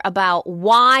clear about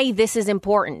why this is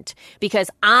important. Because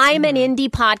I'm an indie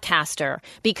podcaster,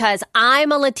 because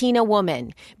I'm a Latina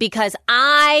woman, because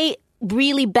I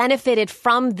really benefited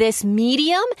from this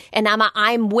medium, and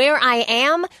I'm where I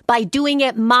am by doing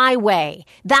it my way.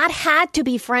 That had to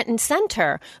be front and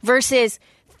center versus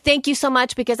thank you so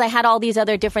much because I had all these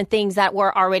other different things that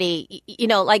were already,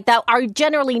 that are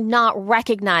generally not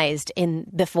recognized in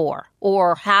before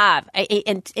or have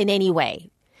in any way.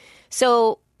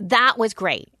 So that was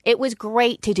great. It was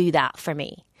great to do that for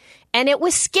me. And it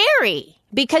was scary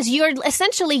because you're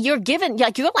given,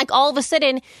 like, you're like, all of a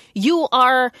sudden you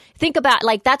are, think about,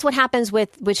 like, that's what happens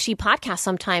with She Podcast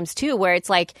sometimes too, where it's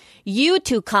like, you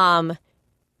two come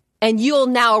and you'll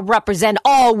now represent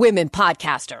all women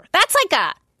podcaster. That's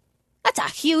a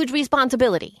huge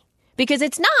responsibility. Because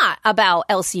it's not about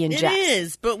Elsie and Jess. It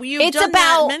is, but we've done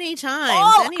that many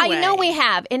times anyway. I know we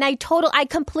have. And I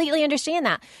completely understand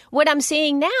that. What I'm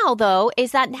saying now, though,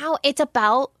 is that now it's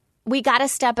about, we got to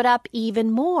step it up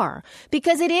even more.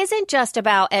 Because it isn't just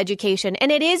about education.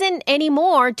 And it isn't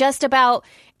anymore just about,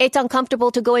 it's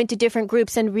uncomfortable to go into different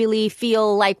groups and really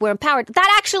feel like we're empowered.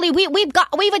 That actually,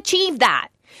 we've achieved that.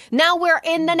 Now we're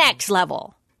in the next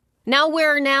level. Now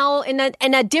we're in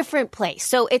a different place.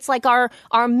 So it's like our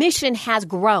mission has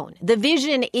grown. The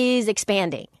vision is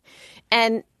expanding.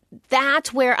 And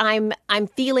that's where I'm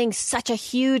feeling such a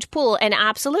huge pull. And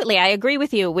absolutely, I agree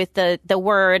with you with the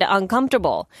word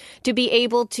uncomfortable. To be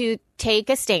able to take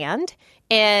a stand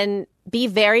and be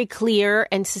very clear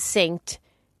and succinct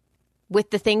with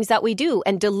the things that we do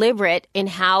and deliberate in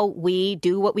how we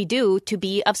do what we do to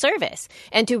be of service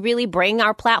and to really bring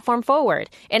our platform forward.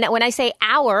 And when I say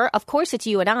our, of course it's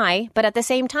you and I, but at the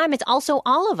same time, it's also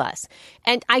all of us.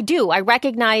 And I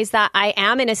recognize that I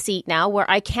am in a seat now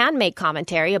where I can make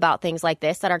commentary about things like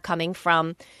this that are coming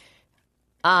from,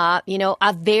 a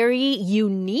very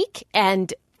unique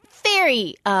and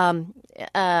very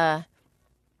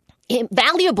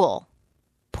valuable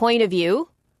point of view,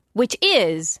 which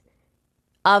is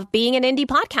of being an indie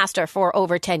podcaster for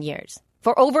over 10 years,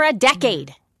 for over a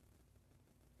decade.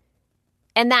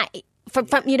 And that,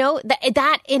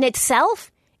 that in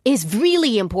itself is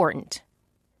really important,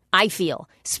 I feel,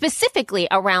 specifically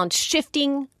around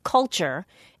shifting culture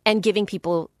and giving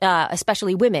people,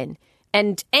 especially women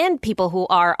and people who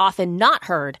are often not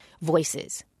heard,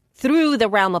 voices through the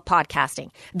realm of podcasting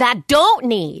that don't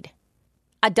need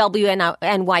a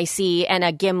WNYC and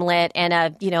a Gimlet and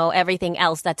everything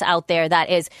else that's out there.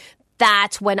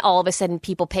 That's when all of a sudden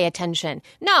people pay attention.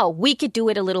 No, we could do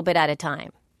it a little bit at a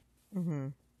time. Mm-hmm.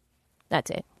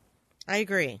 That's it. I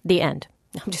agree. The end.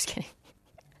 No, I'm just kidding.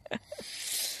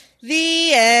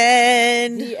 The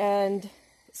end. The end.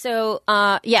 So,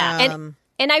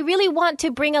 and I really want to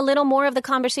bring a little more of the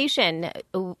conversation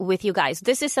with you guys.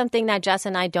 This is something that Jess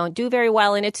and I don't do very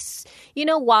well. And it's,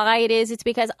 why it is? It's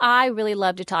because I really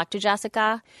love to talk to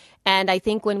Jessica. And I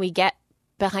think when we get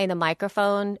behind the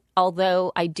microphone,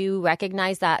 although I do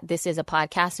recognize that this is a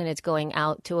podcast and it's going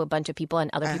out to a bunch of people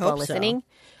and other people are listening, so.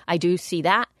 I do see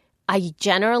that. I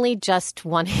generally just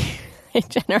want to hear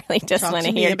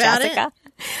Jessica.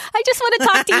 I just want to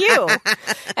talk to you.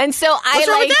 And so What's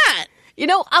wrong with that?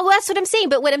 That's what I'm saying.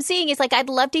 But what I'm saying is, like, I'd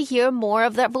love to hear more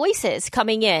of their voices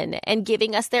coming in and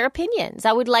giving us their opinions.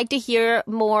 I would like to hear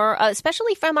more,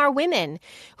 especially from our women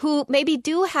who maybe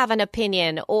do have an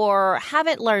opinion or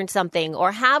haven't learned something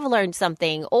or have learned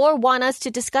something or want us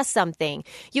to discuss something.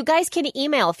 You guys can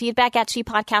email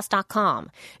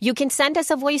feedback@shepodcast.com. You can send us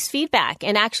a voice feedback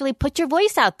and actually put your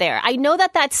voice out there. I know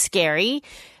that that's scary,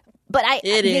 but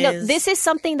this is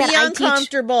something that I teach. Be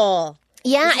uncomfortable.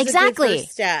 Yeah, this is exactly. a good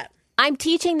first step. I'm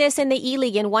teaching this in the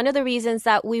E-League, and one of the reasons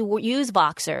that we use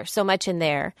Voxer so much in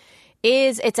there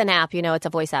is it's an app, it's a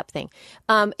voice app thing,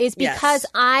 is because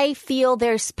I feel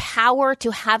there's power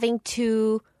to having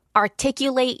to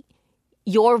articulate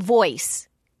your voice,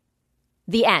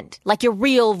 the end, like your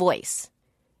real voice,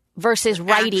 versus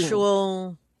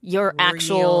writing your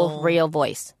actual real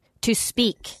voice, to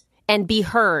speak and be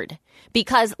heard.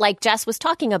 Because like Jess was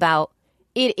talking about,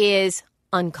 it is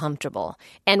uncomfortable.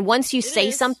 And once you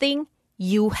say something,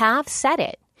 you have said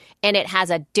it. And it has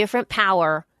a different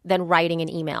power than writing an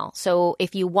email. So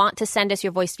if you want to send us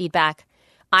your voice feedback,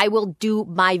 I will do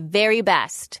my very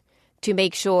best to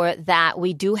make sure that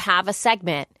we do have a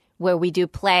segment where we do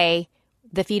play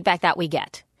the feedback that we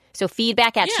get. So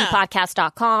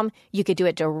feedback@shepodcast.com. You could do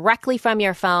it directly from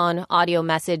your phone, audio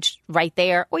message right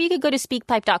there. Or you could go to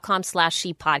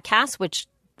speakpipe.com/shepodcast, which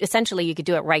essentially you could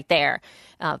do it right there.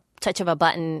 Touch of a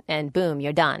button and boom,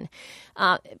 you're done.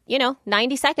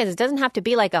 90 seconds. It doesn't have to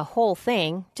be like a whole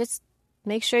thing. Just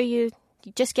make sure you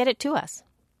just get it to us.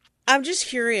 I'm just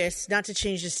curious, not to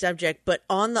change the subject, but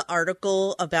on the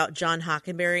article about John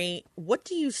Hockenberry, what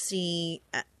do you see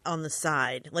on the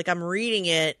side? Like, I'm reading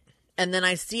it, and then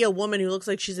I see a woman who looks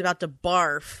like she's about to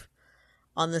barf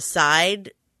on the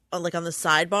side, like on the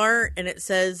sidebar, and it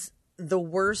says, "The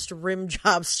worst rim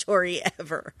job story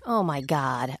ever." Oh my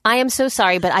God. I am so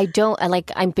sorry, but I've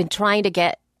been trying to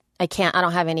get, I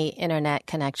don't have any internet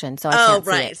connection, so I can't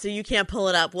see it. So you can't pull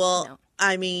it up. Well,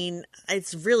 I mean,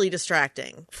 it's really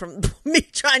distracting from me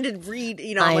trying to read,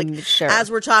 I'm sure.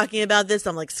 As we're talking about this,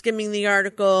 I'm like skimming the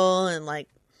article and like,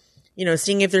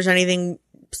 seeing if there's anything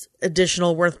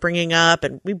additional worth bringing up.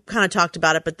 And we kind of talked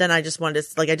about it, but then I just wanted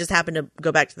to, I just happened to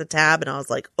go back to the tab and I was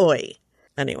like, oi.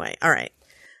 Anyway, all right.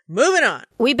 Moving on.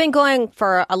 We've been going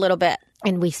for a little bit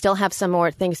and we still have some more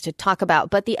things to talk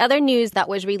about. But the other news that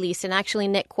was released, and actually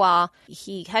Nick Qua,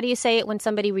 how do you say it when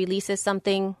somebody releases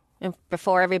something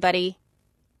before everybody?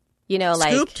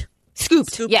 Scooped?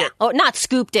 Scooped, yeah. It. Oh, not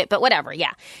scooped it, but whatever,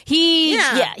 yeah. He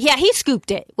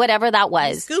scooped it, whatever that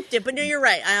was. He scooped it, but no, you're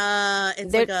right.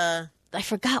 It's I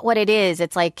forgot what it is.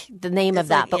 It's like the name of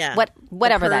that, but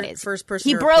whatever that is. First person.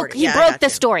 He broke the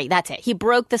story. That's it. He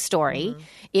broke the story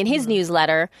in his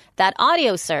newsletter that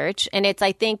audio search, and it's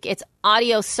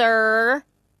audiosur.ch.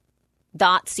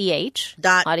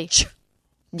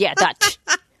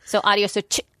 So audio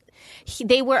search.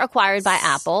 They were acquired by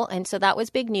Apple, and so that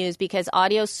was big news because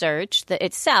Audio Search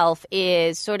itself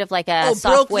is sort of like a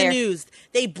software. Broke the news.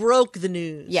 They broke the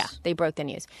news. Yeah, they broke the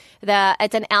news.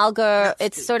 It's an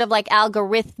It's sort of like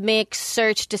algorithmic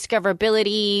search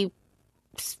discoverability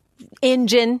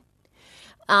engine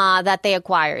that they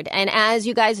acquired, and as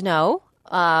you guys know.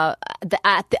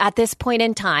 At this point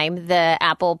in time, the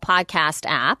Apple Podcast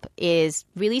app is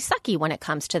really sucky when it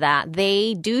comes to that.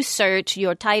 They do search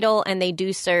your title and they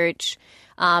do search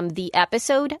the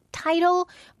episode title,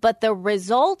 but the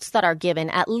results that are given,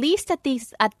 at least at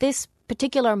this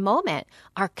particular moment,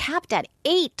 are capped at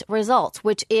 8 results,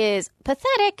 which is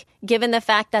pathetic given the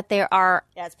fact that there are...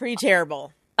 Yeah, it's pretty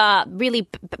terrible. Really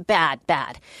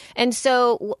bad. And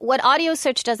so what Audio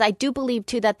Search does, I do believe,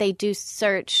 too, that they do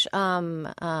search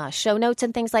show notes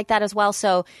and things like that as well.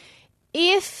 So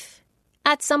if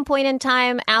at some point in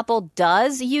time Apple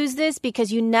does use this,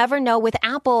 because you never know with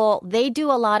Apple, they do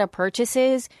a lot of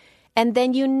purchases and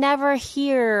then you never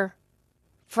hear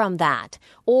from that.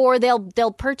 Or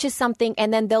they'll purchase something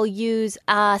and then they'll use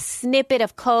a snippet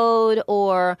of code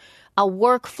or a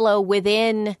workflow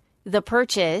within the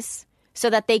purchase so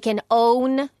that they can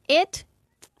own it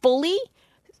fully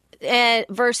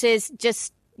versus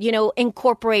just,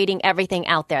 incorporating everything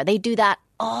out there. They do that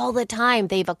all the time.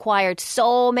 They've acquired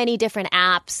so many different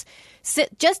apps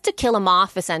just to kill them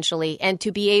off, essentially, and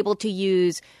to be able to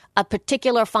use a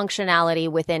particular functionality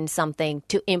within something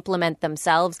to implement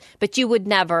themselves. But you would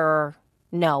never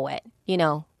know it,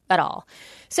 at all.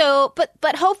 So,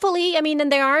 but hopefully,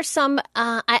 and there are some,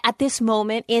 at this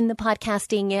moment in the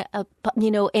podcasting,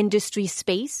 industry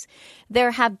space,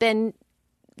 there have been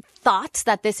thoughts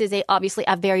that this is obviously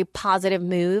a very positive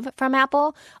move from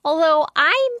Apple. Although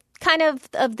I'm kind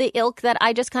of the ilk that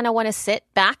I just kind of want to sit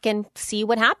back and see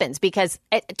what happens. Because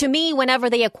to me, whenever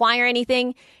they acquire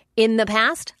anything in the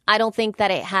past, I don't think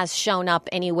that it has shown up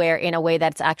anywhere in a way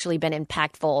that's actually been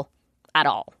impactful at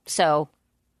all. So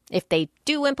if they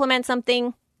do implement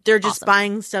something, they're just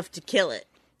buying stuff to kill it.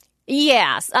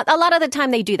 Yes. A lot of the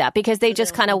time they do that because they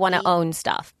just kind of want to own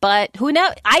stuff. But who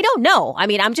knows? I don't know.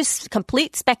 I'm just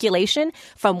complete speculation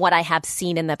from what I have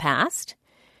seen in the past.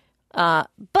 But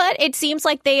it seems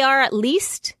like they are at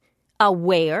least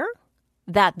aware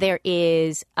that there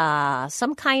is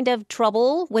some kind of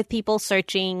trouble with people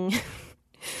searching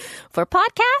for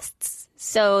podcasts.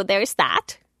 So there's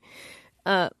that.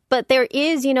 But there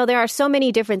is, there are so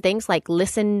many different things like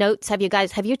Listen Notes. Have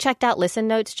you checked out Listen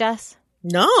Notes, Jess?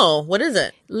 No. What is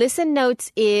it? Listen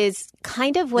Notes is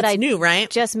kind of what new, right?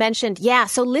 Just mentioned. Yeah.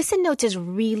 So Listen Notes is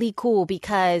really cool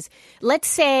because let's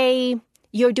say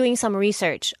you're doing some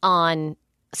research on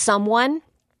someone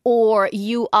or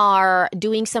you are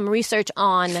doing some research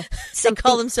on something. They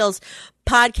call themselves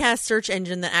podcast search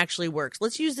engine that actually works.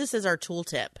 Let's use this as our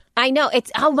tooltip. I know.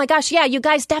 Oh my gosh. Yeah, you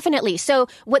guys definitely. So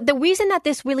the reason that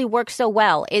this really works so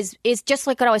well is just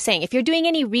like what I was saying. If you're doing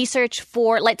any research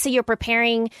for, let's say you're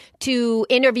preparing to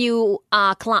interview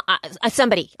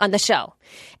somebody on the show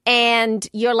and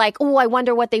you're like, oh, I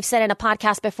wonder what they've said in a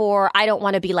podcast before. I don't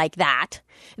want to be like that.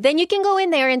 Then you can go in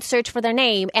there and search for their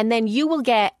name and then you will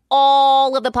get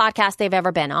all of the podcasts they've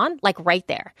ever been on, like right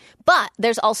there. But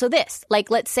there's also this,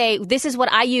 like, let's say this is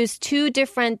what I use 2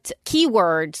 different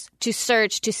keywords to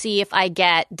search to see if I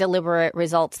get deliberate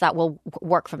results that will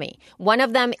work for me. One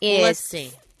of them is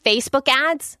Facebook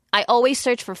ads. I always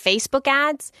search for Facebook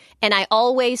ads and I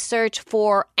always search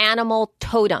for animal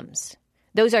totems.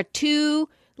 Those are 2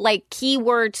 like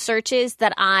keyword searches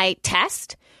that I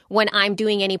test when I'm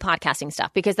doing any podcasting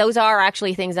stuff, because those are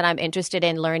actually things that I'm interested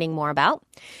in learning more about.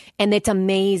 And it's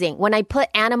amazing. When I put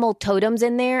animal totems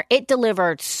in there, it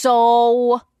delivered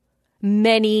so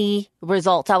many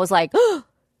results. I was like, oh,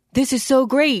 this is so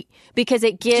great because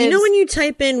it gives. Do you know when you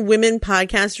type in women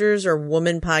podcasters or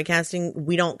woman podcasting,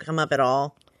 we don't come up at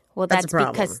all? Well, that's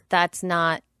because that's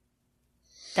not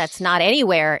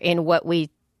anywhere in what we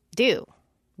do.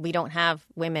 We don't have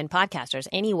women podcasters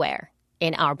anywhere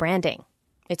in our branding.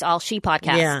 It's all she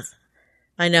podcasts. Yeah,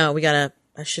 I know.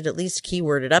 I should at least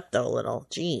keyword it up though a little.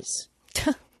 Jeez.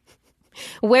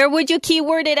 Where would you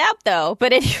keyword it up though?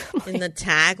 But in the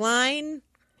tagline,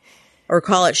 or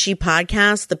call it "She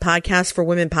Podcast," the podcast for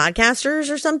women podcasters,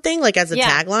 or something like as a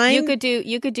tagline.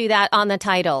 You could do that on the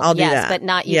title. I'll do that, but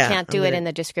not. You can't do it in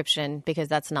the description because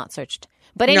that's not searched.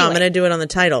 But anyway, no, I'm going to do it on the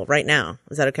title right now.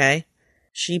 Is that okay?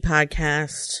 She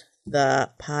Podcast, the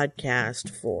podcast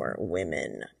for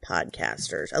women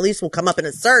podcasters. At least we'll come up in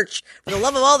a search for the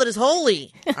love of all that is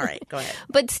holy. All right, go ahead.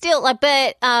 But still,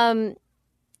 but I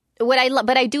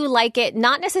do like it,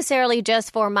 not necessarily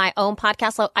just for my own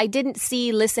podcast. I didn't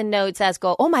see Listen Notes as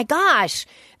oh my gosh,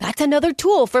 that's another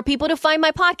tool for people to find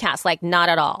my podcast. Like, not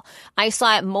at all. I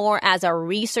saw it more as a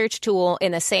research tool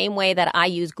in the same way that I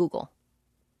use Google.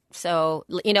 So,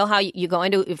 you know how you go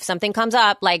into, if something comes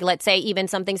up, like let's say even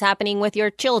something's happening with your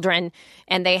children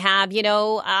and they have,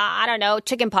 I don't know,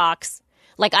 chicken pox.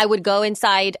 Like I would go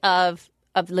inside of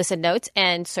Listen Notes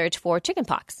and search for chicken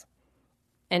pox.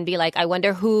 And be like, I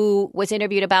wonder who was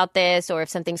interviewed about this, or if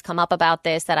something's come up about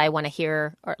this that I want to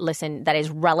hear or listen that is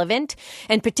relevant.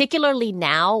 And particularly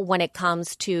now when it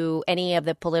comes to any of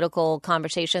the political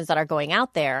conversations that are going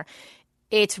out there,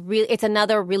 it's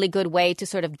another really good way to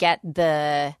sort of get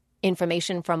the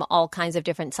information from all kinds of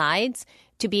different sides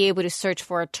to be able to search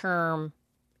for a term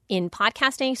in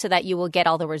podcasting so that you will get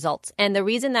all the results. And the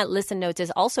reason that Listen Notes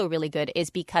is also really good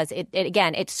is because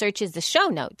it searches the show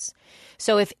notes.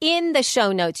 So if in the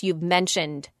show notes you've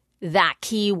mentioned that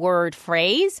keyword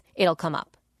phrase, it'll come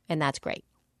up. And that's great.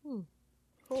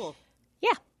 Cool.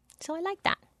 Yeah. So I like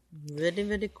that. Very,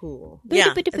 very cool.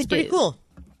 It's pretty cool.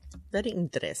 Very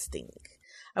interesting.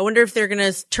 I wonder if they're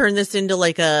going to turn this into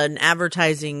like an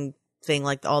advertising thing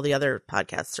like all the other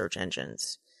podcast search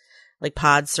engines. Like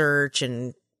Pod Search,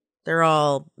 and they're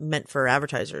all meant for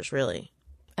advertisers, really.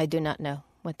 I do not know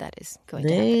what that is going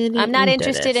to happen. I'm not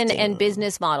interested in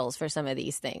business models for some of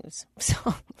these things. So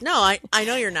no, I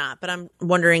know you're not, but I'm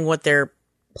wondering what their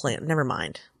plan. Never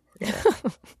mind.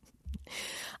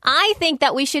 I think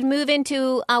that we should move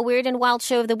into a Weird and Wild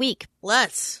show of the week.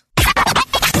 Let's.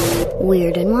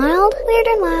 Weird and Wild, Weird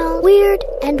and Wild, Weird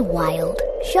and Wild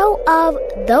show of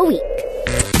the week.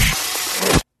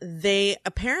 They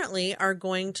apparently are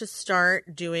going to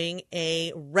start doing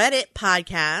a Reddit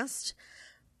podcast.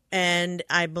 And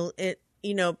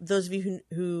those of you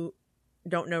who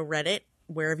don't know Reddit,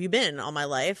 where have you been all my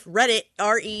life? Reddit,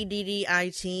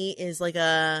 Reddit, is like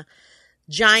a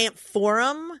giant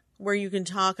forum where you can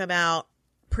talk about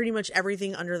pretty much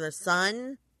everything under the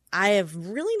sun. I have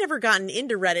really never gotten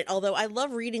into Reddit, although I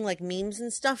love reading like memes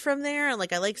and stuff from there. And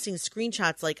like I like seeing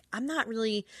screenshots. Like I'm not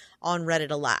really on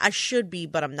Reddit a lot. I should be,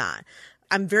 but I'm not.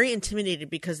 I'm very intimidated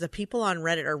because the people on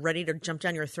Reddit are ready to jump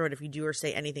down your throat if you do or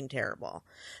say anything terrible.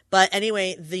 But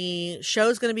anyway, the show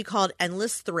is going to be called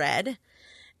Endless Thread.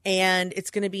 And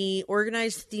it's going to be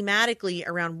organized thematically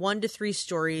around 1 to 3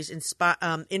 stories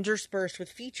interspersed with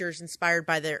features inspired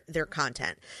by their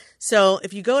content. So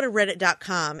if you go to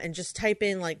reddit.com and just type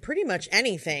in like pretty much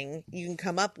anything, you can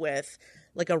come up with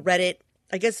like a Reddit,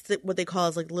 I guess what they call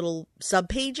is like little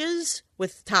subpages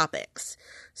with topics.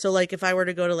 So like if I were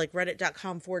to go to like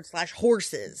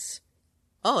reddit.com/horses.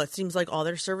 Oh, it seems like all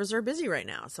their servers are busy right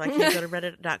now, so I can't go to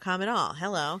reddit.com at all.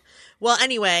 Hello. Well,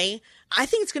 anyway, I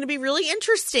think it's going to be really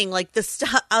interesting. Like the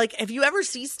stuff, like if you ever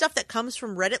see stuff that comes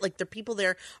from Reddit, like the people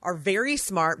there are very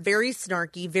smart, very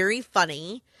snarky, very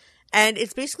funny. And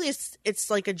it's basically,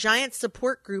 it's like a giant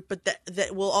support group, but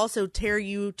that will also tear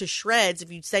you to shreds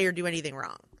if you say or do anything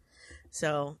wrong.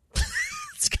 So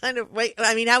it's kind of,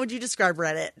 how would you describe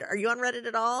Reddit? Are you on Reddit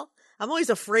at all? I'm always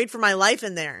afraid for my life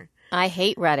in there. I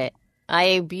hate Reddit.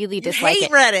 I really dislike it.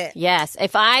 You hate Reddit? Yes.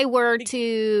 If I were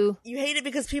to... You hate it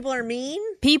because people are mean?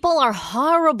 People are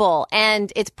horrible.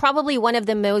 And it's probably one of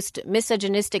the most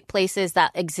misogynistic places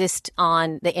that exist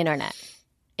on the internet.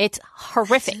 It's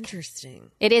horrific. That's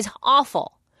interesting. It is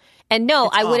awful. And no,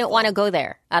 I wouldn't want to go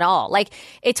there at all. Like,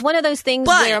 it's one of those things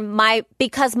where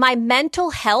because my mental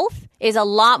health is a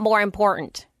lot more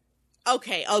important.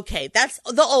 Okay. That's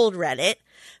the old Reddit.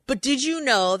 But did you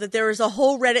know that there was a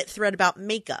whole Reddit thread about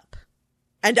makeup?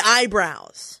 And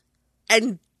eyebrows.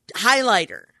 And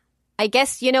highlighter. I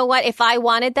guess, you know what? If I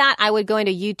wanted that, I would go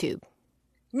into YouTube.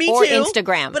 Me or too.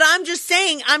 Instagram. But I'm just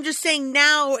saying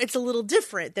now it's a little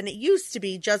different than it used to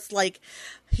be, just like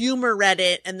humor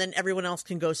Reddit and then everyone else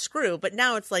can go screw. But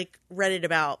now it's like Reddit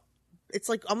about, it's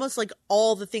like almost like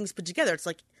all the things put together. It's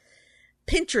like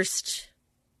Pinterest,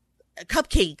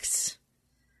 cupcakes.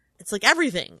 It's like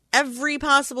everything, every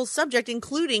possible subject,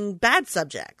 including bad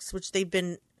subjects, which they've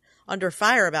been under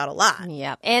fire about a lot.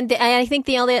 Yeah. And I think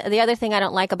the other thing I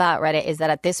don't like about Reddit is that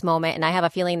at this moment, and I have a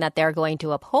feeling that they're going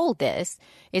to uphold this,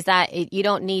 is that you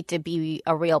don't need to be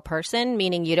a real person,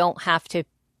 meaning you don't have to,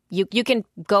 you can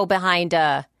go behind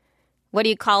what do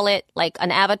you call it? Like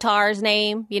an avatar's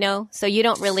name, you know? So you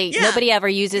don't really, nobody ever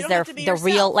uses the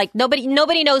real, like nobody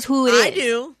knows who it is. I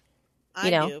do. I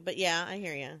know? do, but yeah, I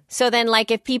hear you. So then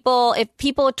like if people,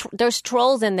 there's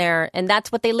trolls in there and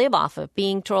that's what they live off of,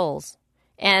 being trolls.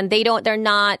 And they're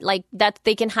not like that.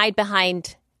 They can hide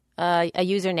behind a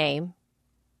username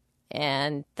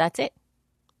and that's it.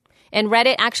 And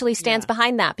Reddit actually stands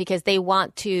behind that because they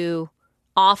want to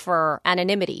offer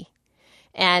anonymity.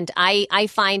 And I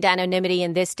find anonymity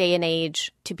in this day and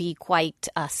age to be quite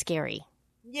scary.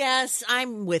 Yes,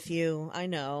 I'm with you. I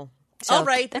know. So all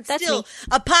right, but that's still, me.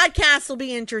 a podcast will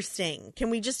be interesting. Can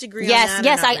we just agree on that?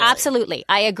 Yes, really? absolutely.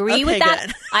 I agree with that.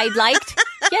 Good.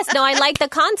 I like the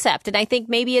concept. And I think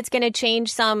maybe it's going to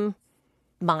change some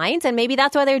minds and maybe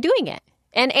that's why they're doing it.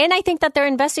 And I think that they're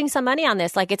investing some money on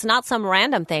this. Like it's not some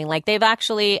random thing. Like they've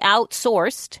actually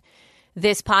outsourced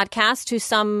this podcast to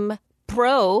some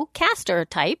pro caster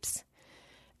types.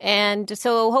 And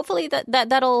so hopefully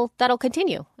that'll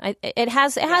continue. It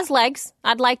has legs.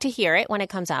 I'd like to hear it when it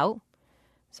comes out.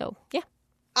 So, yeah.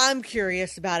 I'm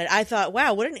curious about it. I thought,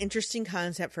 wow, what an interesting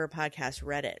concept for a podcast,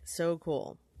 Reddit. So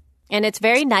cool. And it's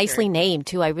very nicely named,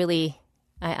 too. I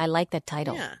like that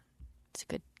title. Yeah. It's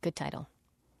a good title.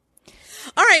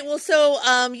 All right. Well,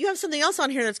 so you have something else on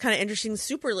here that's kind of interesting,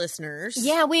 super listeners.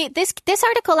 Yeah, this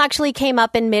article actually came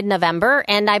up in mid-November,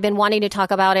 and I've been wanting to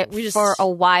talk about it for a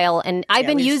while. And I've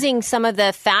been using some of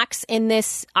the facts in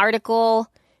this article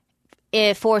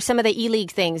for some of the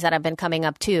E-League things that have been coming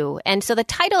up too. And so the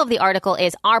title of the article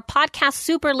is "Are Podcast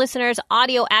Super Listeners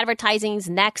Audio Advertising's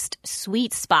Next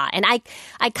Sweet Spot?" And I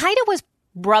kind of was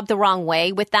rubbed the wrong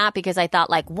way with that because I thought,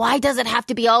 like, why does it have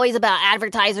to be always about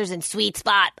advertisers and sweet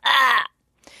spot?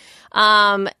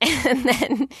 And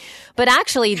then, but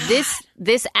actually this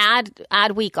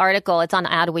Adweek article, it's on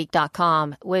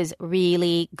adweek.com, was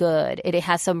really good. It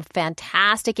has some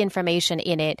fantastic information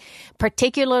in it,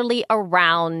 particularly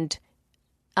around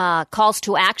calls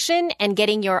to action and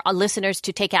getting your listeners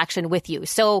to take action with you.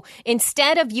 So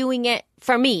instead of viewing it,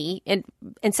 for me,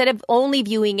 instead of only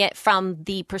viewing it from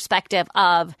the perspective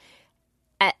of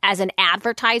as an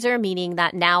advertiser, meaning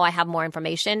that now I have more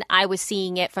information, I was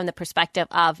seeing it from the perspective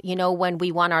of, when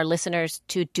we want our listeners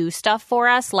to do stuff for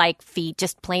us, like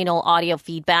just plain old audio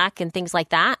feedback and things like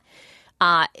that.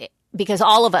 Because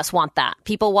all of us want that.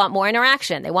 People want more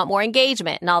interaction. They want more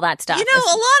engagement and all that stuff. A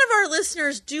lot of our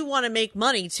listeners do want to make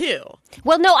money too.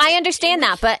 Well, no, I understand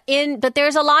that. But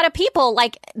there's a lot of people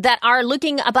like that are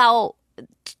looking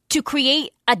to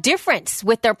create a difference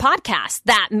with their podcast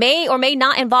that may or may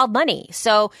not involve money.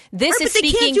 So this is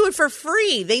speaking. But they can't do it for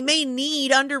free. They may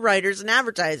need underwriters and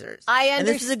advertisers. I understand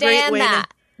and this is a great way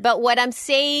that. But what I'm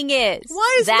saying is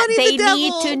that money they the devil?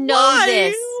 Need to know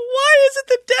this. Why is it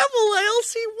the devil,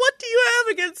 Elsie? What do you have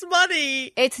against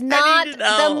money? It's not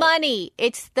the money.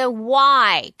 It's the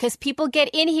why. Because people get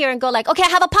in here and go like, okay, I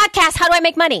have a podcast. How do I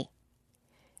make money?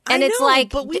 And it's like,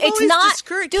 but it's not.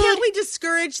 Dude, can't we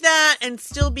discourage that and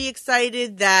still be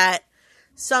excited that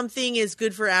something is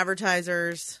good for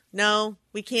advertisers? No,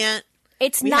 we can't.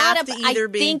 It's not. I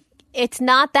think it's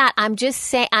not that. I'm just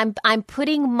saying. I'm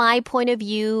putting my point of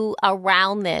view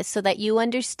around this so that you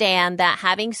understand that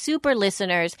having super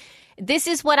listeners. This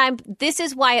is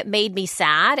why it made me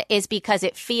sad, is because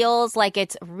it feels like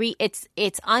it's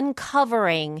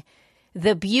uncovering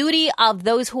the beauty of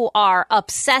those who are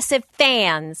obsessive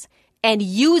fans and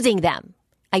using them.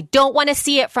 I don't want to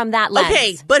see it from that lens.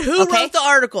 Okay, but who wrote the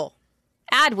article?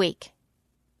 Adweek.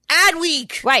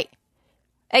 Adweek. Right.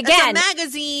 Again. It's a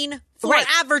magazine for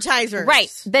advertisers.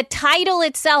 Right. The title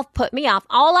itself put me off.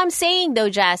 All I'm saying, though,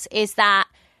 Jess, is that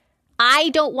I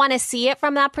don't want to see it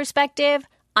from that perspective.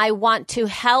 I want to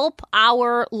help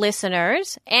our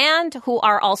listeners and who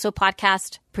are also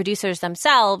podcast producers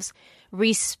themselves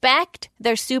respect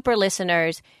their super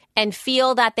listeners and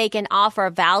feel that they can offer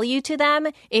value to them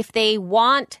if they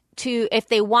want to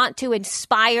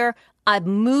inspire a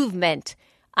movement,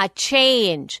 a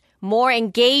change, more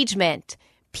engagement,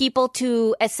 people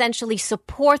to essentially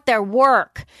support their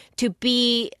work, to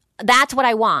be That's what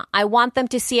I want. I want them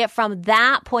to see it from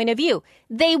that point of view.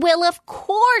 They will, of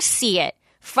course, see it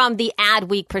from the ad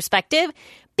week perspective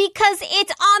because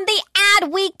it's on the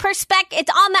ad week perspective. It's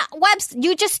on that website.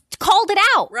 You just called it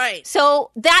out. Right.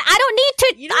 So that I don't need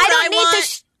to. You know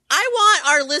I want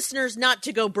our listeners not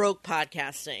to go broke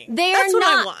podcasting. That's what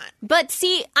I want. But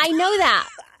see, I know that.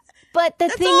 But the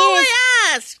thing is,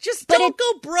 I ask. Just don't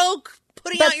go broke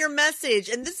putting out your message.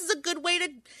 And this is a good way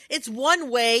it's one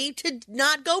way to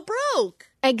not go broke.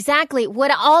 Exactly.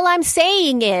 All I'm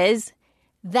saying is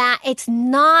that it's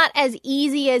not as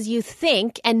easy as you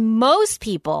think. And most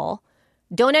people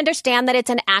don't understand that it's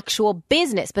an actual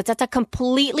business, but that's a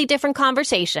completely different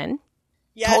conversation.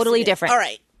 Yes, totally different. All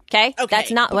right. Okay?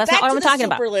 That's not what I'm talking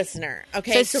about. Super listener.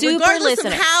 Okay. So super regardless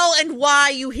listener. of how and why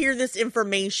you hear this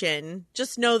information,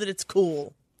 just know that it's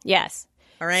cool. Yes.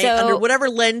 All right. So, under whatever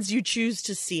lens you choose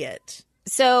to see it.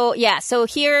 So, yeah. So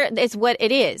here is what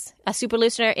it is. A super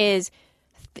listener is,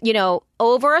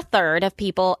 over a third of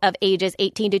people of ages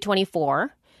 18 to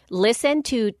 24 listen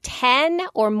to 10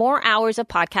 or more hours of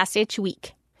podcasts each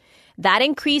week. That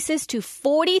increases to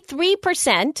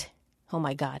 43%. Oh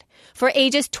my God. For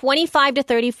ages 25 to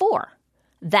 34.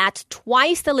 That's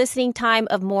twice the listening time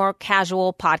of more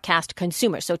casual podcast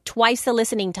consumers. So twice the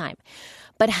listening time.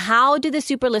 But how do the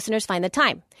super listeners find the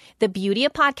time? The beauty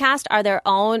of podcasts are their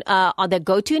own, on the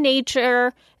go-to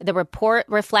nature. The report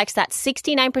reflects that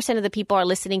 69% of the people are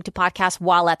listening to podcasts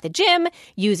while at the gym,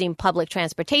 using public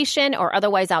transportation, or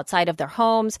otherwise outside of their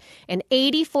homes. And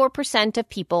 84% of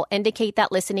people indicate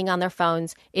that listening on their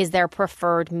phones is their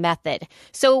preferred method.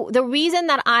 So the reason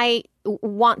that I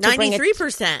want to bring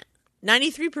 93%.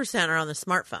 93% are on the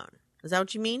smartphone. Is that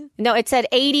what you mean? No, it said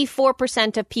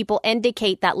 84% of people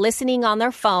indicate that listening on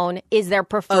their phone is their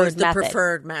preferred method.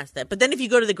 Preferred method. But then if you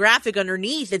go to the graphic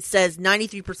underneath, it says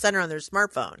 93% are on their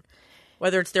smartphone.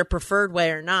 Whether it's their preferred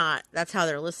way or not, that's how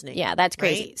they're listening. Yeah, that's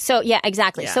crazy. Right? So, yeah,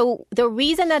 exactly. Yeah. So the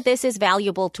reason that this is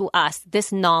valuable to us,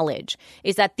 this knowledge,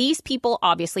 is that these people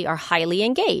obviously are highly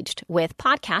engaged with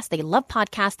podcasts. They love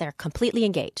podcasts. They're completely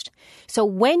engaged. So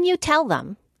when you tell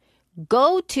them,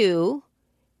 go to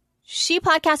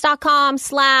shepodcast.com/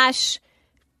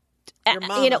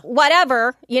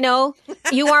 whatever,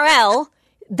 URL,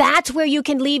 that's where you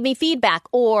can leave me feedback.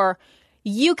 Or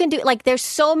you can do, there's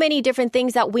so many different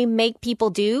things that we make people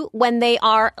do when they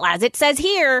are, as it says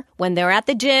here, when they're at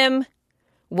the gym,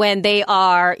 when they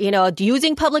are,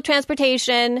 using public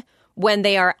transportation, when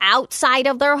they are outside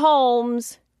of their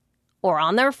homes or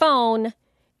on their phone.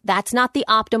 That's not the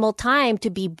optimal time to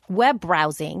be web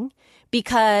browsing.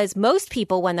 Because most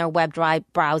people, when they're web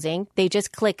browsing, they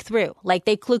just click through.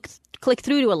 They click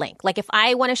through to a link. If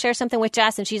I want to share something with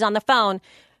Jess and she's on the phone,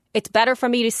 it's better for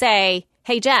me to say,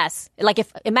 hey, Jess.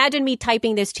 Imagine me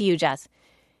typing this to you, Jess.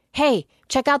 Hey,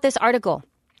 check out this article.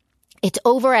 It's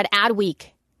over at Adweek.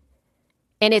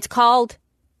 And it's called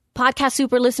Podcast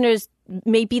Super Listeners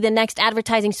May Be the Next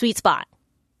Advertising Sweet Spot.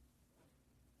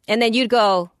 And then you'd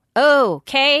go, oh,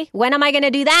 okay, when am I going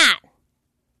to do that?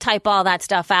 Type all that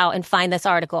stuff out and find this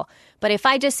article. But if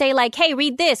I just say hey,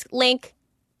 read this link,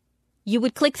 you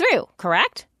would click through,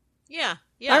 correct? Yeah.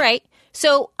 All right.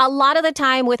 So a lot of the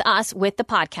time with us, with the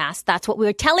podcast, that's what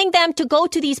we're telling them to go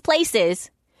to these places.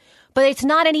 But it's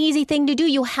not an easy thing to do.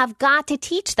 You have got to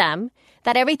teach them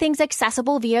that everything's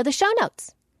accessible via the show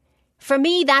notes. For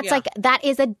me, that's that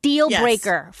is a deal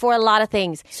breaker for a lot of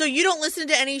things. So you don't listen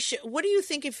to any what do you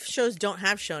think if shows don't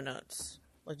have show notes?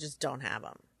 Just don't have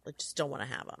them. Just don't want to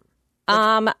have them.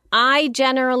 I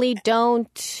generally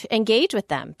don't engage with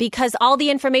them because all the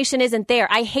information isn't there.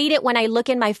 I hate it when I look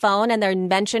in my phone and they're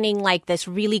mentioning this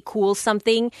really cool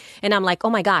something. And I'm like, oh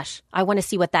my gosh, I want to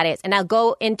see what that is. And I'll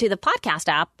go into the podcast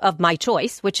app of my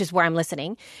choice, which is where I'm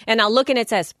listening. And I'll look and it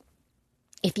says,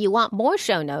 if you want more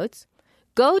show notes,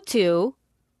 go to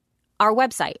our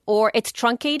website. Or it's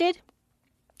truncated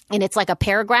and it's a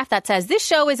paragraph that says, this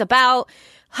show is about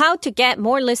how to get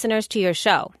more listeners to your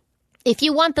show. If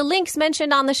you want the links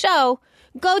mentioned on the show,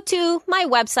 go to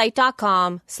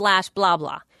mywebsite.com/blah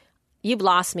blah. You've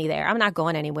lost me there. I'm not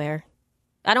going anywhere.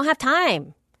 I don't have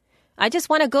time. I just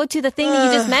want to go to the thing that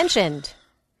you just mentioned.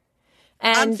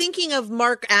 And I'm thinking of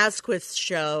Mark Asquith's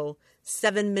show,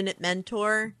 7-Minute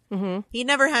Mentor. Mm-hmm. He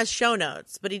never has show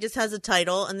notes, but he just has a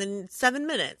title and then 7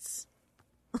 minutes.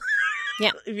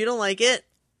 Yeah. If you don't like it,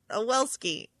 oh well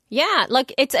ski. Yeah,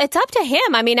 it's up to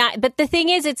him. I mean, but the thing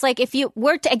is, it's if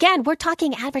we're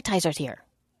talking advertisers here.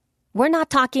 We're not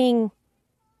talking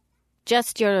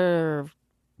just your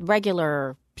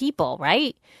regular people,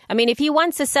 right? I mean, if he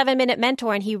wants a 7-minute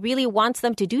mentor and he really wants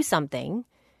them to do something,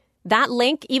 that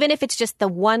link, even if it's just the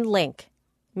one link,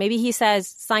 Maybe he says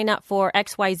sign up for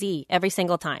XYZ every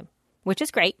single time, which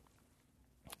is great.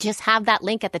 Just have that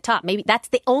link at the top. Maybe that's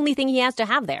the only thing he has to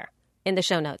have there in the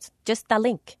show notes. Just the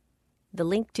link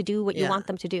to do what you want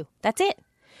them to do. That's it.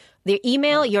 Your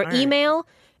email,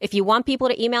 if you want people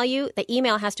to email you, the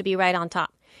email has to be right on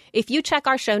top. If you check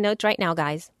our show notes right now,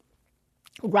 guys,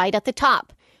 right at the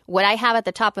top, what I have at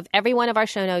the top of every one of our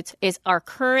show notes is our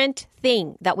current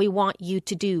thing that we want you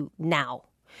to do now.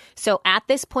 So at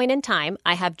this point in time,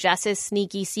 I have Jess's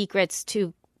sneaky secrets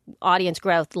to audience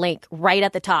growth link right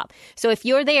at the top. So if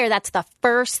you're there, that's the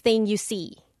first thing you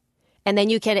see. And then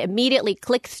you can immediately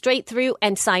click straight through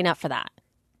and sign up for that.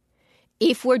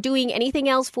 If we're doing anything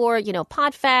else for,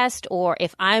 Podfest, or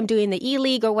if I'm doing the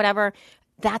E-League or whatever,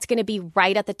 that's going to be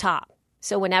right at the top.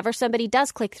 So whenever somebody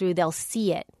does click through, they'll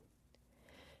see it.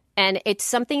 And it's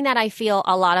something that I feel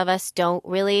a lot of us don't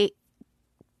really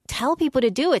tell people to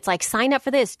do. It's like, sign up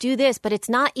for this, do this, but it's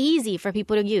not easy for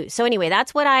people to use. So anyway,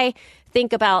 that's what I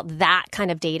think about that kind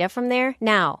of data from there.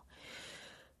 Now,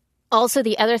 also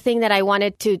the other thing that I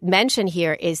wanted to mention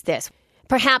here is this.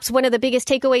 Perhaps one of the biggest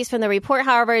takeaways from the report,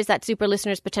 however, is that super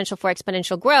listeners' potential for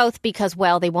exponential growth because,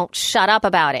 well, they won't shut up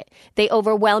about it. They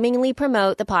overwhelmingly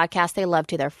promote the podcast they love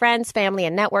to their friends, family,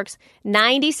 and networks.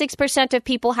 96% of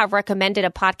people have recommended a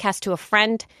podcast to a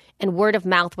friend, and word of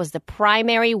mouth was the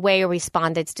primary way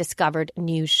respondents discovered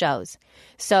new shows.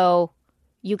 So,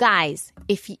 you guys,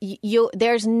 if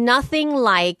there's nothing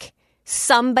like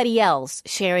somebody else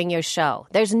sharing your show.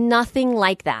 There's nothing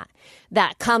like that.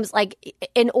 That comes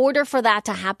in order for that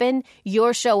to happen,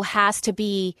 your show has to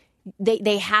be,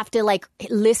 they have to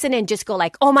listen and just go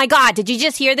oh my God, did you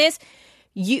just hear this?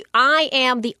 I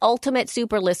am the ultimate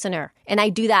super listener, and I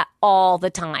do that all the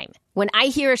time. When I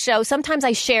hear a show, sometimes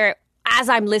I share it as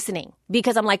I'm listening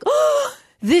because I'm like, oh,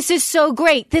 this is so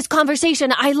great. This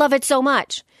conversation, I love it so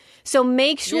much. So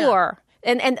make sure. Yeah.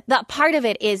 And that part of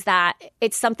it is that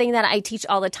it's something that I teach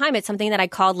all the time. It's something that I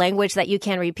call language that you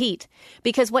can repeat.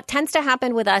 Because what tends to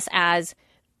happen with us as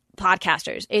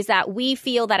podcasters is that we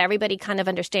feel that everybody kind of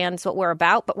understands what we're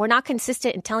about, but we're not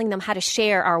consistent in telling them how to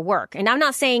share our work. And I'm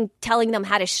not saying telling them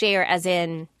how to share as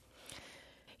in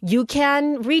you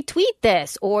can retweet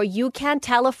this or you can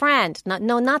tell a friend.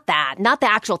 Not that. Not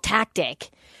the actual tactic.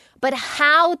 But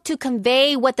how to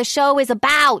convey what the show is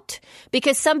about.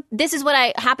 Because this is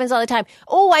what happens all the time.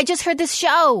 Oh, I just heard this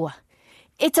show.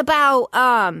 It's about,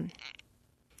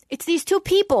 it's these two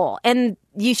people and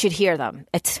you should hear them.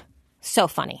 It's so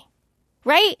funny,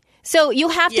 right? So you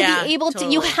have to be able to,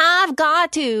 you have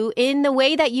got to, in the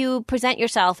way that you present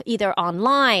yourself, either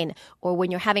online or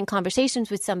when you're having conversations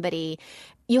with somebody,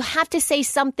 you have to say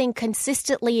something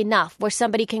consistently enough where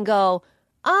somebody can go,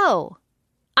 oh,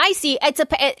 I see.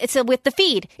 It's with the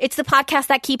feed. It's the podcast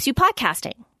that keeps you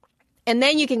podcasting. And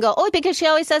then you can go, oh, because she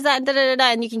always says that,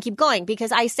 and you can keep going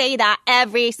because I say that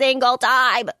every single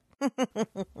time.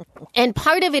 And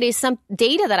part of it is some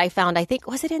data that I found. I think,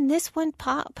 was it in this one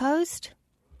post?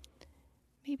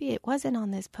 Maybe it wasn't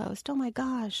on this post. Oh, my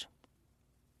gosh.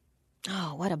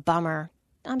 Oh, what a bummer.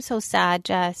 I'm so sad,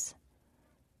 Jess.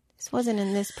 This wasn't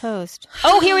in this post.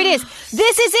 Oh, here it is.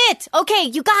 This is it. Okay,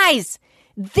 you guys.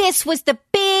 This was the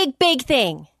big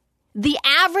thing. The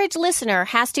average listener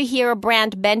has to hear a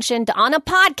brand mentioned on a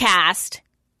podcast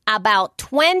about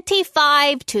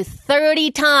 25 to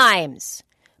 30 times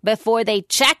before they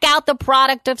check out the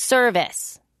product or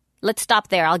service. Let's stop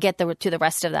there. I'll get to the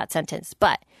rest of that sentence.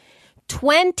 But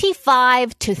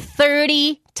 25 to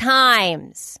 30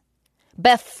 times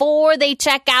before they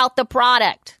check out the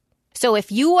product. So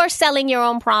if you are selling your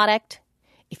own product,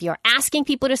 if you're asking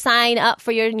people to sign up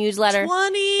for your newsletter,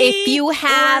 20 if you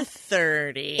have or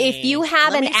 30, if you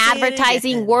have an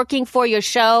advertising working for your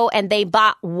show and they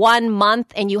bought 1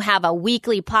 month and you have a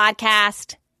weekly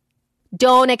podcast,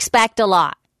 don't expect a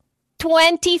lot.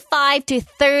 25 to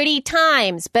 30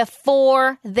 times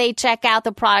before they check out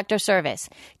the product or service.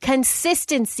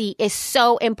 Consistency is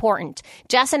so important.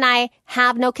 Jess and I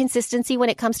have no consistency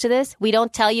when it comes to this. We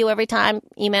don't tell you every time,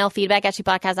 email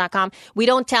feedback@shepodcast.com. We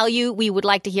don't tell you we would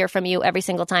like to hear from you every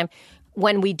single time.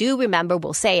 When we do remember,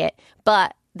 we'll say it.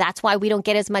 But that's why we don't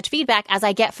get as much feedback as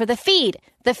I get for the feed.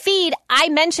 The feed, I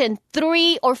mentioned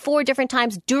 3 or 4 different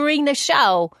times during the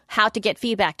show how to get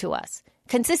feedback to us.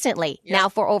 Consistently now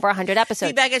for over 100 episodes.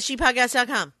 Feedback at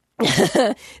shepodcast.com.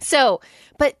 So,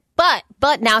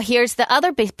 but now here's the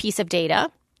other big piece of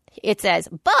data. It says,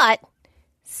 but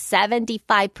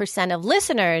 75% of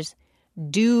listeners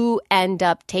do end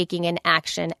up taking an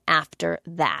action after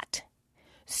that.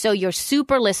 So your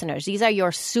super listeners, these are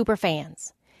your super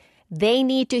fans. They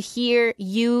need to hear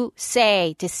you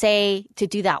to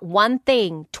do that one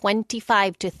thing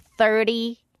 25 to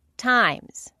 30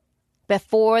 times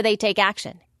before they take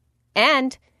action.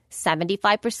 And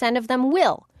 75% of them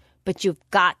will. But you've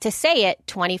got to say it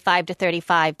 25 to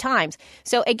 35 times.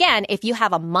 So again, if you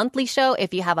have a monthly show,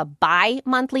 if you have a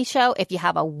bi-monthly show, if you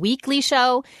have a weekly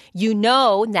show, you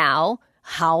know now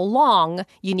how long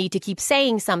you need to keep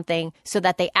saying something so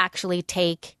that they actually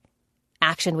take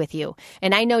action with you.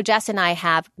 And I know Jess and I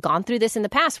have gone through this in the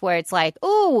past where it's like,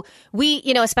 oh,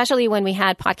 especially when we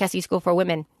had Podcasting School for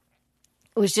Women,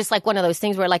 it was just like one of those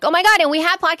things where like, oh my God, and we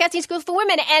have Podcasting School for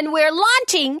Women and we're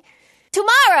launching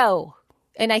tomorrow.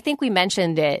 And I think we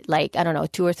mentioned it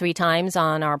 2 or 3 times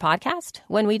on our podcast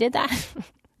when we did that,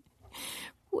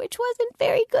 which wasn't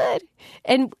very good.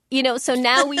 And, so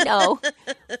now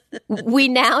we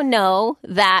now know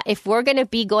that if we're going to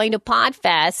be going to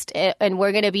PodFest and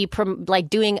we're going to be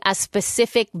doing a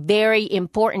specific, very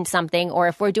important something, or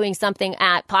if we're doing something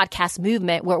at Podcast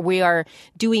Movement where we are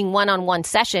doing one-on-one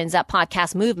sessions at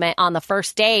Podcast Movement on the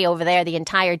first day over there, the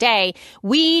entire day,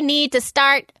 we need to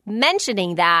start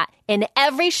mentioning that in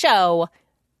every show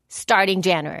starting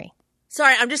January.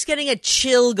 Sorry, I'm just getting a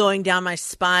chill going down my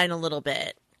spine a little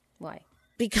bit. Why?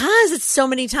 Because it's so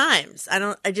many times.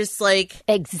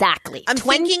 Exactly. I'm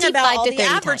thinking about all the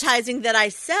advertising that I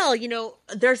sell.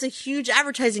 There's a huge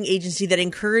advertising agency that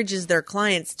encourages their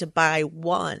clients to buy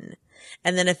one.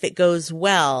 And then if it goes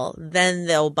well, then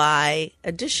they'll buy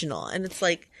additional. And it's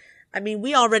like,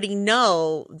 we already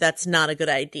know that's not a good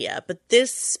idea, but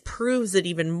this proves it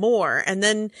even more. And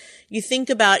then you think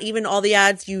about even all the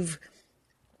ads you've,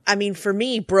 for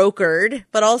me, brokered,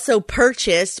 but also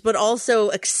purchased, but also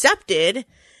accepted.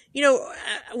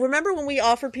 Remember when we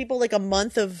offered people like a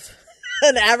month of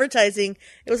an advertising?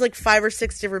 It was like 5 or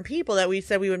 6 different people that we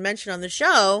said we would mention on the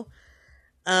show.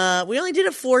 We only did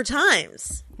it 4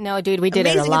 times. No, dude, we did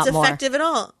it a lot more. It's effective at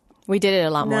all. We did it a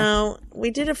lot more. No,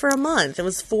 we did it for a month. It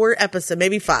was 4 episodes,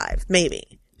 maybe 5,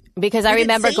 maybe. Because I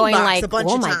remember going like,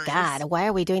 oh my God, why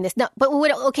are we doing this? No, but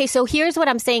okay, so here's what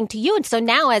I'm saying to you. And so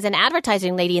now as an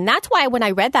advertising lady, and that's why when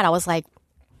I read that, I was like,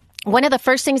 one of the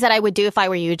first things that I would do if I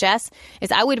were you, Jess,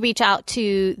 is I would reach out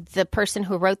to the person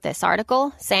who wrote this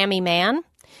article, Sammy Mann,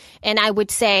 and I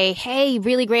would say, hey,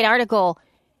 really great article.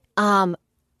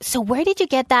 So where did you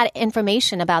get that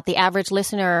information about the average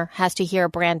listener has to hear a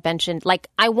brand mentioned? Like,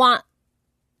 I want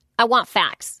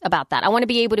facts about that. I want to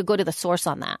be able to go to the source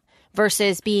on that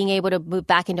versus being able to move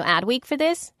back into Adweek for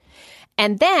this.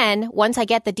 And then once I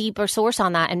get the deeper source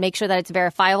on that and make sure that it's a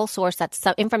verifiable source, that's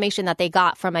some information that they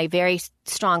got from a very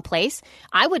strong place,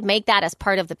 I would make that as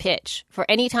part of the pitch for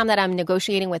any time that I'm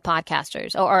negotiating with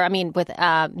podcasters with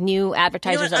new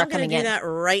advertisers that are coming in. I'm going to do that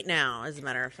right now, as a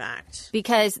matter of fact.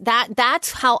 Because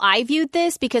that's how I viewed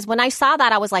this. Because when I saw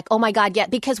that, I was like, oh my God, yeah.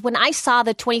 Because when I saw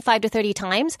the 25 to 30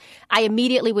 times, I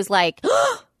immediately was like,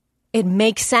 it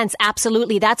makes sense.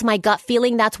 Absolutely. That's my gut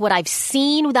feeling. That's what I've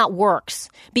seen that works.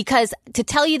 Because to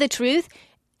tell you the truth,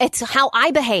 it's how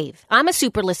I behave. I'm a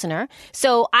super listener.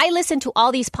 So I listen to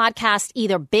all these podcasts,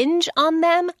 either binge on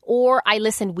them or I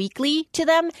listen weekly to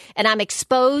them, and I'm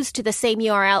exposed to the same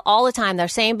URL all the time. They're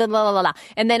saying blah, blah, blah, blah.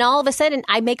 And then all of a sudden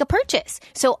I make a purchase.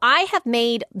 So I have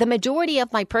made the majority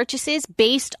of my purchases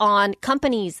based on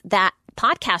companies that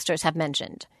podcasters have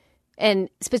mentioned. And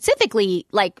specifically,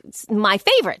 like my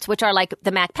favorites, which are like the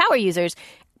Mac Power users,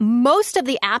 most of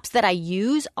the apps that I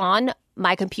use on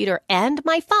my computer and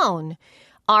my phone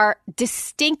are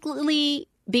distinctly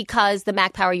because the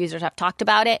Mac Power users have talked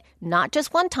about it, not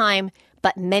just one time,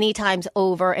 but many times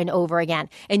over and over again.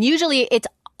 And usually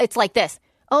it's like this.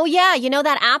 Oh, yeah,